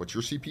what's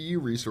your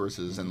CPU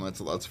resources, and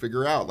let's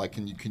figure out like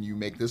can you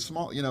make this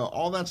small?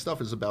 All that stuff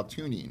is about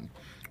tuning,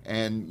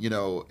 and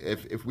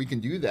if we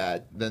can do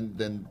that,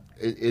 then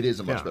it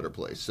is a much better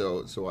place.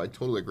 So I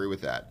totally agree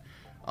with that.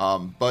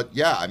 But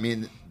yeah, I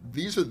mean,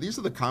 these are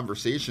the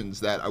conversations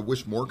that I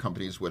wish more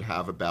companies would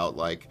have about,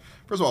 like,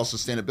 first of all,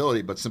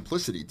 sustainability, but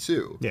simplicity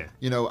too. Yeah.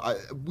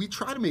 We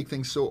try to make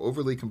things so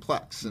overly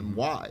complex, and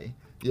why?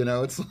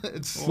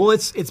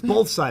 It's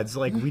both sides.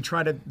 Like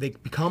they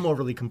become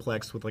overly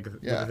complex with like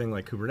a thing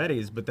like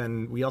Kubernetes, but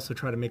then we also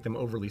try to make them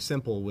overly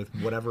simple with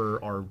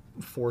whatever our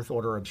fourth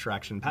order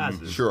abstraction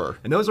path is. Sure.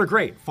 And those are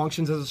great.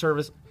 Functions as a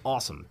service,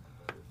 awesome.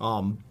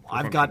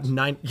 I've got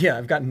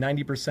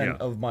 90%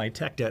 of my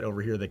tech debt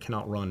over here that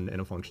cannot run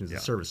in a functions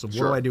as a service. So what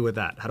do I do with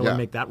that? How do I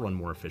make that run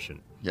more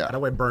efficient? Yeah. How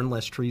do I burn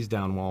less trees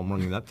down while I'm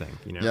running that thing?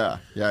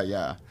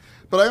 Yeah.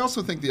 But I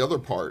also think the other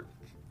part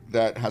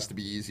that has to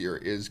be easier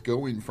is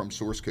going from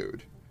source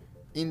code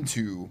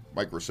into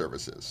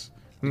microservices.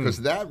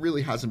 Because that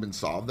really hasn't been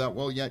solved that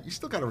well yet. You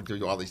still got to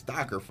do all these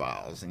Docker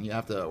files, and you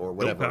have to, or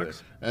whatever.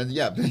 And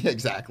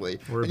exactly.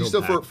 And you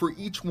still for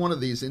each one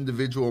of these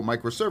individual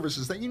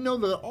microservices that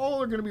that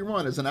all are going to be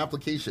run as an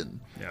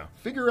application. Yeah.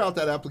 Figure out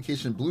that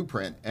application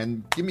blueprint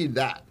and give me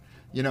that.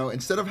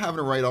 Instead of having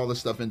to write all this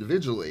stuff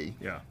individually,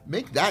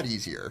 make that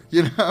easier.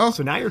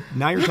 So now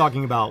you're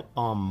talking about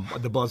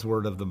the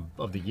buzzword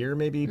of the year,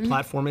 maybe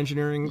platform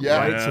engineering,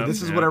 right? So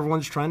this is what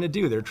everyone's trying to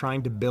do. They're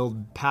trying to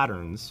build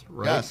patterns,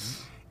 right?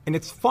 Yes. And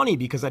it's funny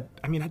because I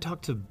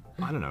talked to,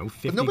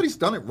 50. But nobody's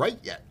done it right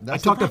yet. I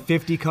talk to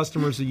 50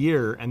 customers a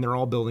year, and they're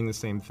all building the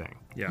same thing.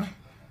 Yeah.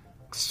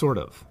 sort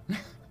of.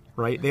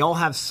 Right? They all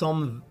have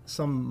some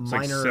minor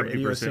 70% the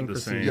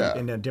idiosyncrasy same. Yeah.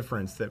 and a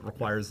difference that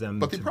requires them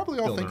But they to probably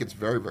all build think on. it's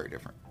very, very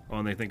different. Well,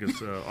 and they think it's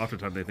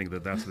oftentimes they think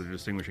that that's the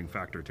distinguishing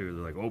factor too.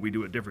 They're like, "Oh, we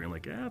do it different."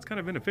 Like, yeah, it's kind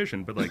of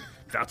inefficient, but like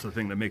that's the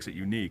thing that makes it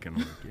unique. And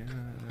I'm like,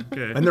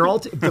 yeah, okay. And they're all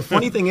the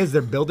funny thing is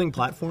they're building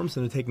platforms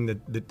and they're taking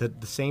the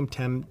same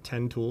 10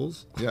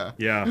 tools. Yeah.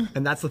 yeah,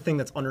 And that's the thing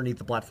that's underneath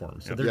the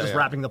platform. So they're Yeah, just yeah.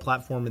 wrapping the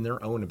platform in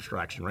their own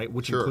abstraction, right?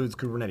 Which Sure. includes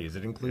Kubernetes.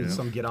 It includes Yeah.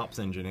 some GitOps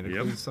engine. It Yep.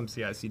 includes some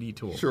CI/CD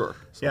tool. Sure.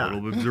 so Yeah. a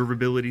little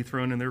observability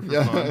thrown in there for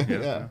Yeah. fun.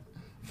 Yeah.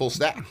 Full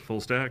stack.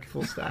 Full stack.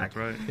 Full stack. That's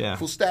right. Yeah.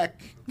 Full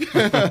stack.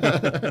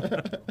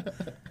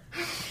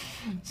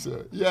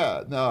 So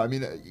yeah, no, I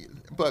mean,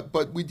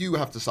 but we do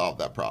have to solve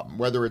that problem,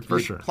 whether it's For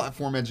like sure.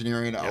 platform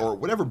engineering or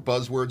whatever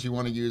buzzwords you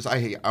want to use.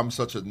 I'm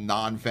such a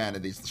non-fan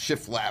of these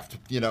shift left,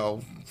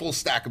 full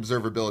stack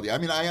observability. I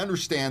mean, I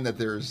understand that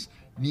there's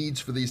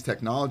needs for these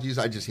technologies.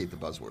 I just hate the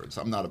buzzwords.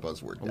 I'm not a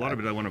buzzword guy. A lot of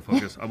it, I want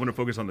to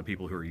focus on the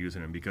people who are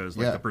using them because,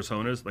 like Yeah. the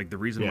personas, like the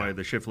reason Yeah. why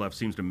the shift left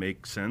seems to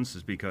make sense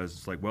is because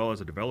it's like, well,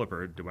 as a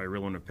developer, do I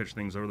really want to pitch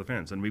things over the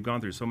fence? And we've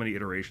gone through so many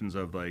iterations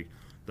of like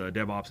the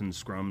DevOps and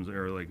Scrums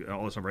or like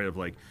all this stuff, right? Of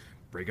like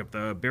break up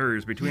the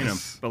barriers between them.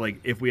 But like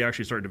if we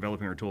actually start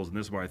developing our tools, and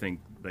this is why I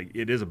think like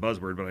it is a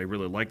buzzword, but I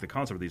really like the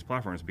concept of these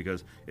platforms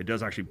because it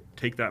does actually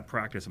take that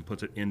practice and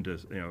puts it into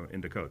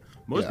code.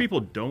 Most Yeah. people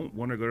don't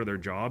want to go to their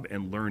job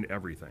and learn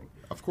everything.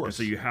 Of course. And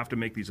so you have to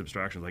make these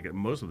abstractions. Like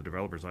most of the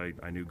developers I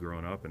knew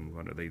growing up, and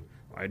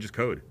I just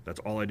code. That's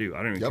all I do.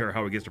 I don't even Yep. care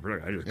how it gets to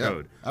production. I just Yeah,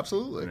 code.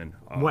 absolutely. And then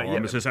Well, I'm yeah.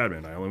 a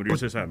sysadmin. I only do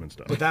sysadmin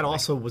stuff. But that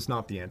also was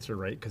not the answer,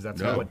 right? Because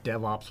that's No. what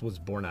DevOps was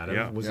born out of.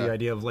 Yeah. Was Yeah. the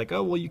idea of like,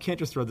 oh, well, you can't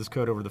just throw this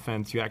code over the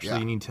fence. You actually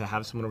Yeah. need to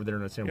have someone over there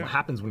and understand Yeah. what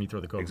happens when you throw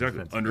the code Exactly.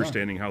 over the fence.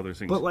 Understanding how those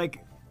things. But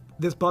like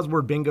this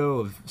buzzword bingo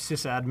of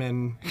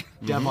sysadmin,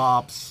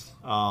 DevOps,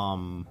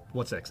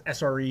 what's next?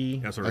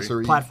 SRE,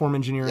 SRE. platform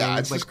engineering. Yeah,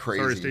 it's like, just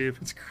crazy. Sorry, Steve.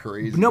 It's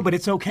crazy. no, but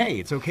it's okay.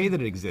 It's okay that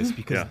it exists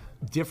because Yeah.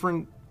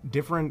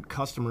 different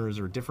customers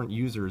or different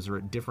users are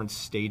at different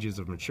stages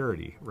of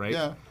maturity, right?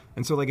 Yeah.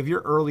 And so like if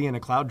you're early in a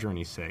cloud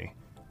journey, say,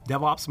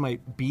 DevOps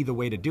might be the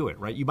way to do it,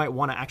 right? You might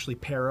want to actually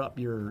pair up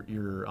your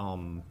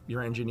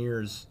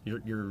engineers,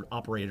 your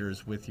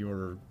operators with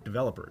your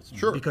developers.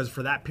 Sure. Because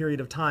for that period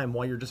of time,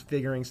 while you're just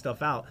figuring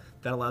stuff out,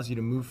 that allows you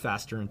to move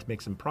faster and to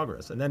make some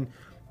progress. And then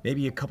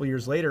maybe a couple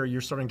years later,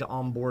 you're starting to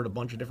onboard a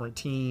bunch of different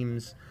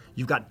teams.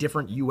 You've got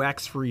different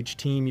UX for each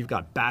team. You've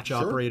got batch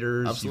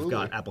operators. Absolutely.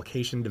 You've got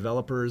application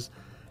developers.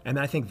 And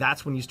I think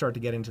that's when you start to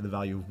get into the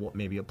value of what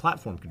maybe a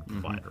platform could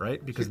provide,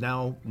 right? Because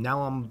now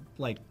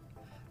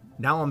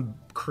I'm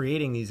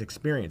creating these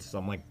experiences.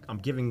 I'm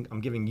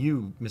giving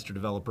you, Mr.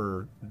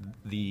 Developer,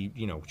 the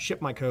ship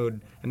my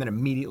code and then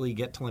immediately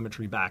get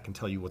telemetry back and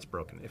tell you what's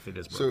broken if it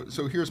is broken.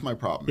 So here's my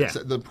problem. Yeah.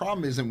 The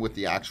problem isn't with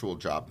the actual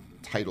job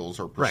titles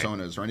or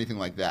personas or anything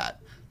like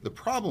that. The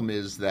problem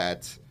is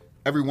that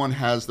everyone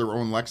has their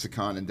own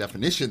lexicon and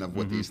definition of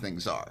what these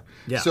things are.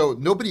 Yeah. So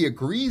nobody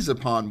agrees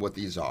upon what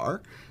these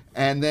are,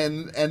 and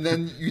then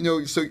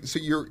so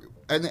you're.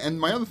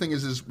 And my other thing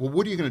is well,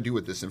 what are you going to do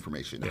with this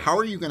information? How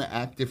are you going to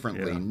act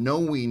differently, Yeah.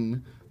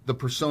 knowing the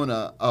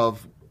persona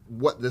of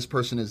what this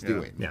person is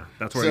doing? Yeah.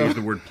 That's why I use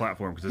the word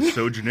platform because it's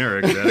so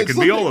generic that it can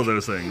be all of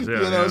those things.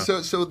 Yeah. yeah.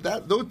 So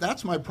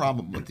that's my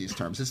problem with these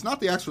terms. It's not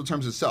the actual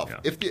terms itself.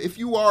 Yeah. If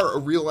you are a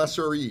real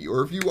SRE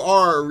or if you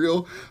are a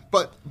real,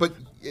 but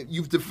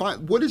you've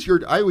defined what is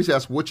your. I always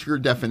ask, what's your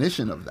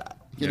definition of that?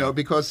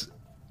 Because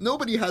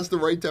nobody has the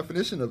right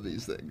definition of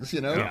these things.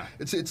 Yeah.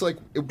 It's like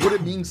what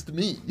it means to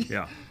me.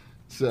 Yeah.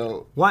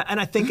 So Well, and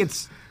I think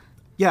it's,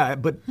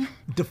 but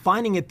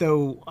defining it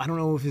though, I don't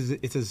know if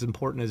it's as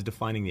important as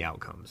defining the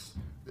outcomes.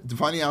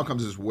 defining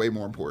outcomes is way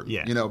more important.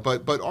 Yeah.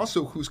 But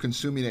also who's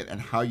consuming it and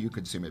how you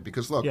consume it.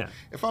 Because look,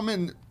 if I'm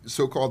in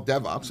so-called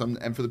DevOps,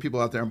 and for the people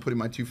out there, I'm putting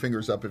my two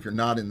fingers up if you're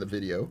not in the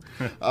video,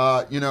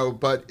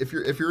 but if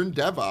you're in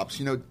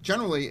DevOps,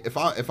 generally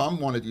if I'm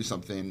want to do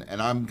something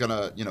and I'm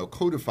gonna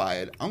codify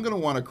it, I'm gonna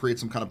want to create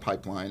some kind of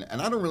pipeline,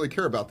 and I don't really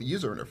care about the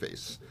user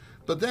interface.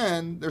 But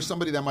then there's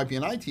somebody that might be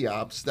in IT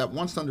ops that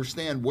wants to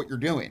understand what you're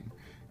doing,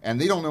 and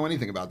they don't know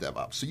anything about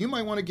DevOps. So you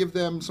might want to give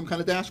them some kind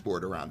of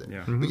dashboard around it.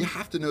 Yeah. But you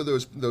have to know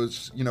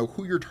those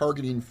who you're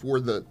targeting for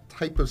the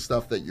type of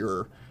stuff that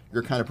you're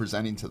kind of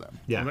presenting to them.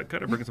 Yeah. Well, that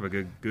kind of brings up a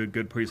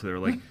good piece there.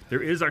 Like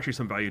there is actually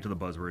some value to the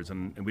buzzwords,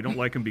 and we don't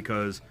like them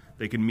because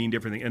they can mean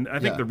different things. And I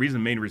think the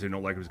main reason we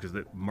don't like them is because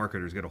the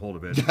marketers get a hold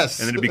of it, Yes.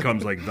 and then it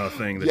becomes like the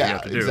thing that you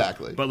have to do.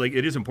 Exactly. But like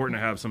it is important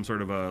to have some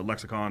sort of a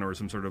lexicon or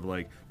some sort of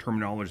like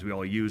terminology we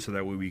all use, so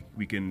that way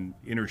we can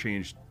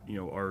interchange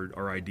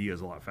our ideas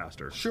a lot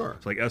faster. Sure.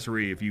 It's like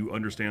SRE. If you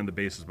understand the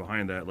basis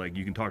behind that, like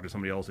you can talk to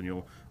somebody else and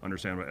you'll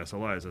understand what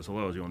SLI is,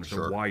 SLO is. You'll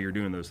understand why you're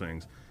doing those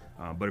things.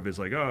 But if it's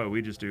like, oh,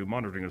 we just do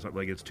monitoring or something,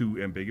 like it's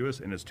too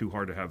ambiguous and it's too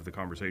hard to have the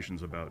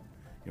conversations about,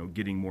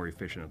 getting more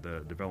efficient at the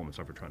development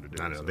stuff we're trying to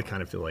do. I know, So, they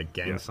kind of feel like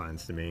gang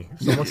signs to me.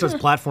 If someone says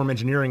platform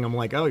engineering, I'm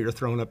like, oh, you're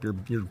throwing up your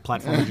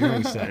platform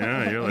engineering set.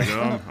 yeah, you're like,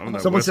 oh, I'm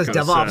that Someone West says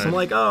Coast DevOps, set. I'm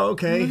like, oh,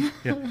 okay.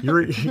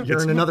 You're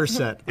in another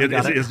set.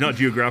 It's not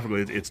geographical,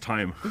 it's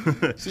time.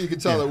 So you can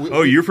tell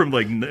that you're from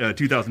like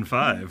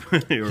 2005 or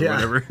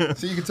whatever.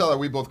 So you can tell that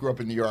we both grew up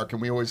in New York,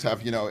 and we always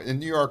have, in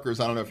New Yorkers,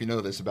 I don't know if you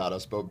know this about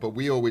us, but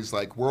we always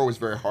we're always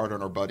very hard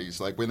on our buddies,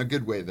 like in a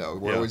good way though.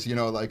 We're always,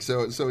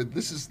 so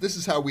this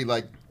is how we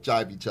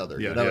jive each other.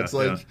 It's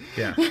like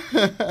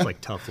it's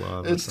like tough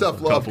love. It's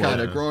tough love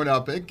kind of growing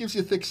up. It gives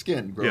you thick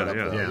skin growing up.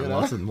 Though,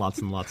 lots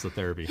and lots of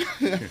therapy.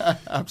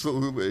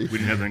 Absolutely. We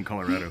didn't have that in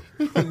Colorado.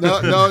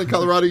 no, in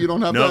Colorado you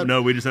don't have that.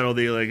 No, we just had all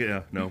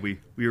the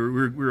we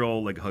were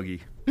all like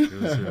huggy.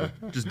 It was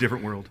just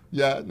different world.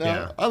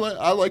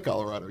 I like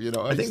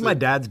Colorado. I think my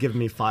dad's given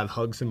me 5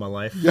 hugs in my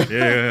life.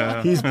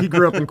 Yeah. He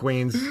grew up in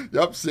Queens.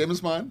 Yep, same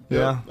as mine.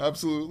 Yeah.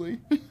 Absolutely.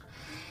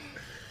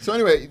 So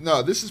anyway,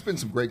 this has been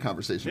some great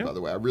conversation, by the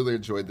way. I really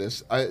enjoyed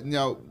this.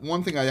 Now,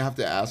 one thing I have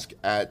to ask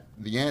at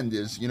the end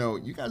is,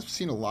 you guys have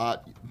seen a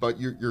lot, but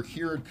you're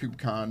here at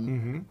KubeCon.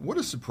 Mm-hmm. What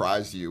has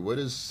surprised you? What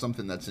is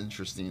something that's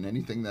interesting?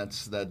 Anything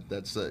that's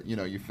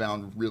you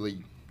found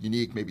really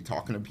unique? Maybe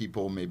talking to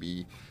people,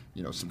 maybe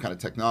some kind of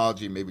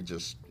technology, maybe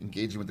just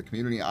engaging with the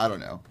community. I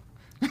don't know.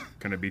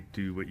 Kind of beat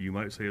to what you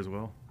might say as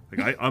well.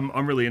 Like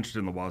I'm really interested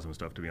in the WASM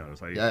stuff, to be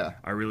honest.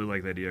 I really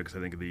like the idea because I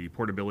think the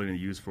portability and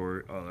the use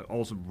for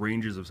also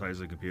ranges of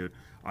sizes of compute.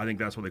 I think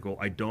that's really cool.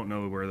 I don't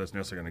know where that's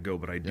necessarily going to go,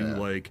 but I do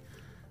like.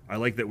 I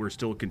like that we're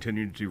still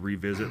continuing to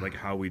revisit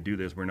how we do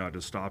this. We're not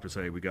just stopped to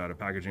say we got a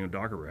packaging of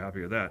Docker. We're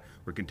happy with that.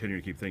 We're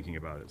continuing to keep thinking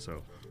about it.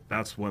 So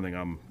that's one thing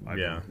I've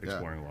been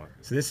exploring a lot.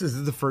 So this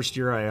is the first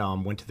year I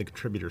went to the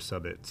Contributor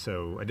Summit.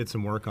 So I did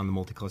some work on the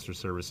multi-cluster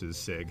services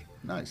SIG.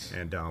 Nice.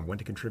 And went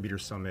to Contributor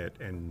Summit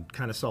and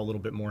kind of saw a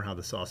little bit more how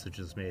the sausage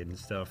is made and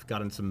stuff.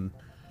 Got in some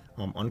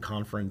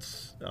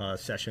unconference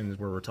sessions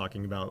where we're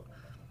talking about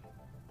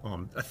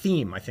a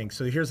theme, I think.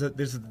 So this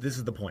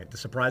is the point. The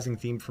surprising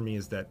theme for me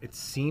is that it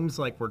seems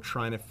like we're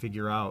trying to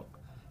figure out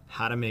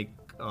how to make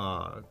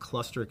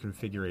cluster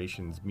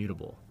configurations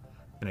mutable,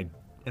 and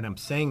I'm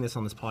saying this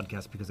on this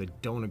podcast because I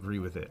don't agree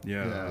with it.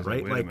 Yeah.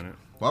 Right. Wait a minute.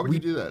 Why would you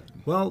do that?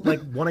 Well,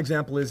 one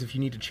example is if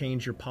you need to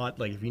change your pod,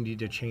 if you need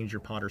to change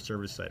your pod or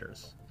service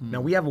siders.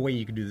 Now we have a way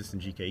you can do this in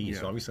GKE,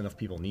 so obviously enough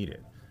people need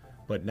it.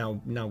 But now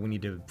we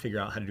need to figure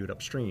out how to do it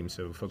upstream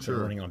so folks that are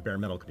running on bare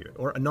metal can do it.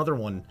 Or another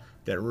one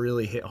that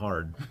really hit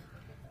hard,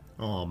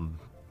 I'm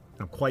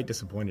quite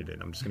disappointed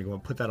in. I'm just going to go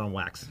and put that on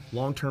wax.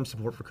 Long-term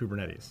support for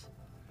Kubernetes.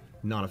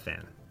 Not a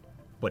fan.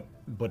 But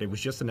it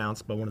was just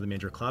announced by one of the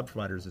major cloud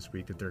providers this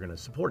week that they're going to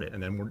support it.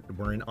 And then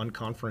we're in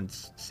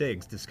unconference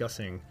SIGs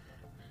discussing,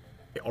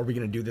 are we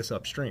going to do this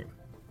upstream?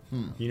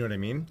 You know what I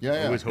mean?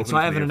 Yeah. So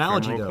I have an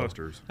analogy, though.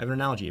 Clusters. I have an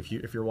analogy if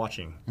you're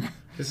watching.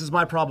 This is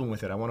my problem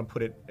with it. I want to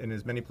put it in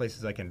as many places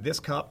as I can. This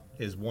cup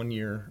is 1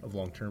 year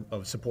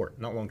of support,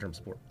 not long-term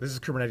support. This is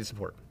Kubernetes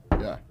support.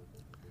 Yeah.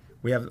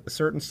 We have a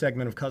certain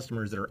segment of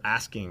customers that are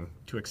asking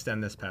to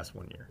extend this past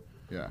 1 year.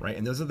 Yeah. Right?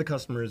 And those are the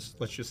customers,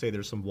 let's just say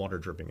there's some water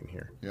dripping in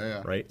here.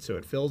 Yeah. Right? So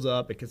it fills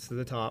up, it gets to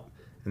the top,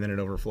 and then it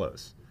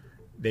overflows.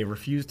 They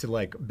refuse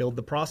to build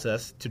the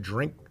process to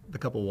drink the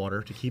cup of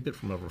water to keep it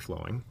from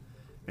overflowing.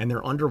 And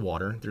they're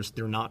underwater.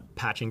 They're not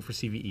patching for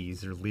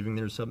CVEs. They're leaving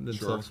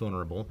themselves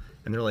vulnerable.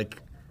 And they're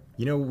like,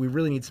 we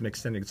really need some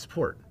extended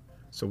support.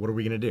 So what are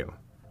we going to do?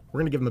 We're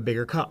going to give them a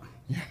bigger cup.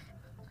 Yeah.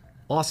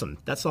 Awesome.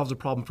 That solves a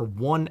problem for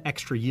 1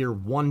 extra year,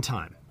 one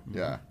time.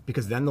 Yeah.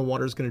 Because then the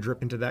water is going to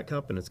drip into that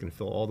cup, and it's going to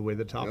fill all the way to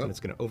the top, and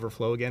it's going to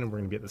overflow again, and we're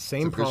going to get the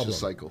same problem. Vicious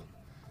cycle.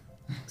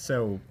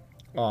 So,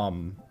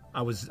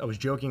 I was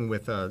joking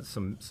with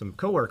some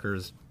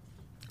coworkers.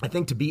 I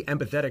think to be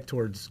empathetic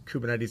towards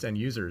Kubernetes end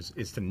users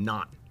is to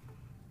not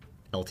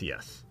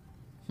LTS.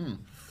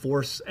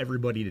 Force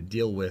everybody to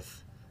deal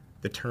with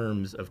the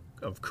terms of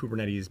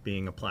Kubernetes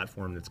being a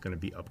platform that's going to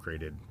be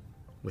upgraded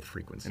with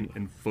frequency.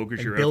 And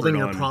focus your building effort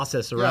your on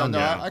process around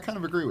that. I kind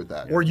of agree with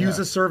that. Or use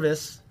a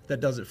service that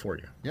does it for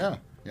you. Yeah.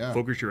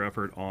 Focus your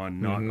effort on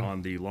not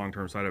on the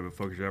long-term side of it.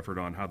 Focus your effort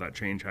on how that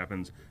change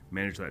happens.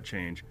 Manage that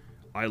change.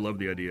 I love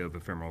the idea of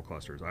ephemeral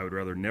clusters. I would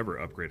rather never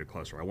upgrade a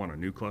cluster. I want a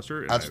new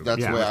cluster. That's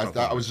the way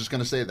I was just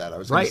going to say that. I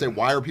was going to say,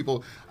 why are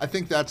people? I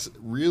think that's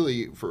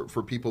really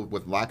for people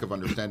with lack of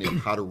understanding of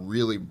how to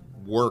really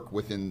work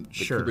within the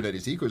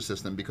Kubernetes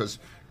ecosystem, because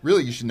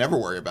really you should never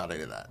worry about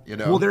any of that.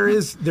 Well,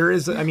 there's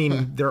a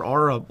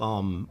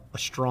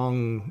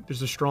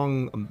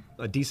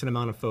decent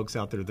amount of folks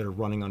out there that are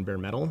running on bare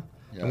metal.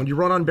 Yeah. And when you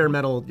run on bare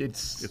metal,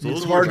 it's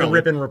hard to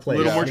rip and replace.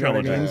 A little more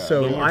challenging.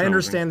 So I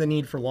understand the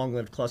need for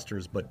long-lived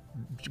clusters, but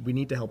we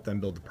need to help them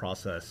build the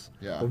process.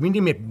 Yeah. Or we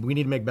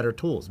need to make better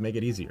tools, make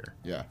it easier.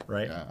 Yeah.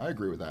 Right. Yeah, I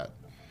agree with that.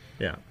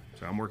 Yeah.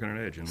 So I'm working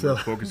on Edge, and we're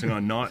focusing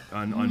on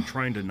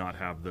trying to not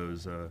have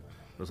those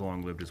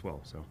long-lived as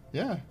well. So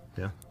yeah.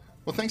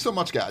 Well, thanks so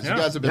much, guys. Yeah. You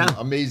guys have been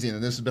amazing,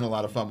 and this has been a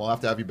lot of fun. We'll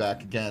have to have you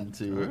back again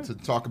to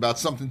talk about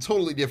something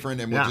totally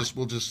different, and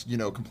we'll just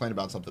complain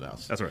about something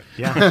else. That's right.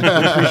 Yeah, we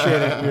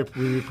appreciate it.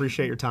 We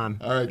appreciate your time.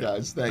 All right,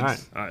 guys.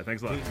 Thanks. All right.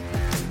 Thanks a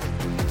lot.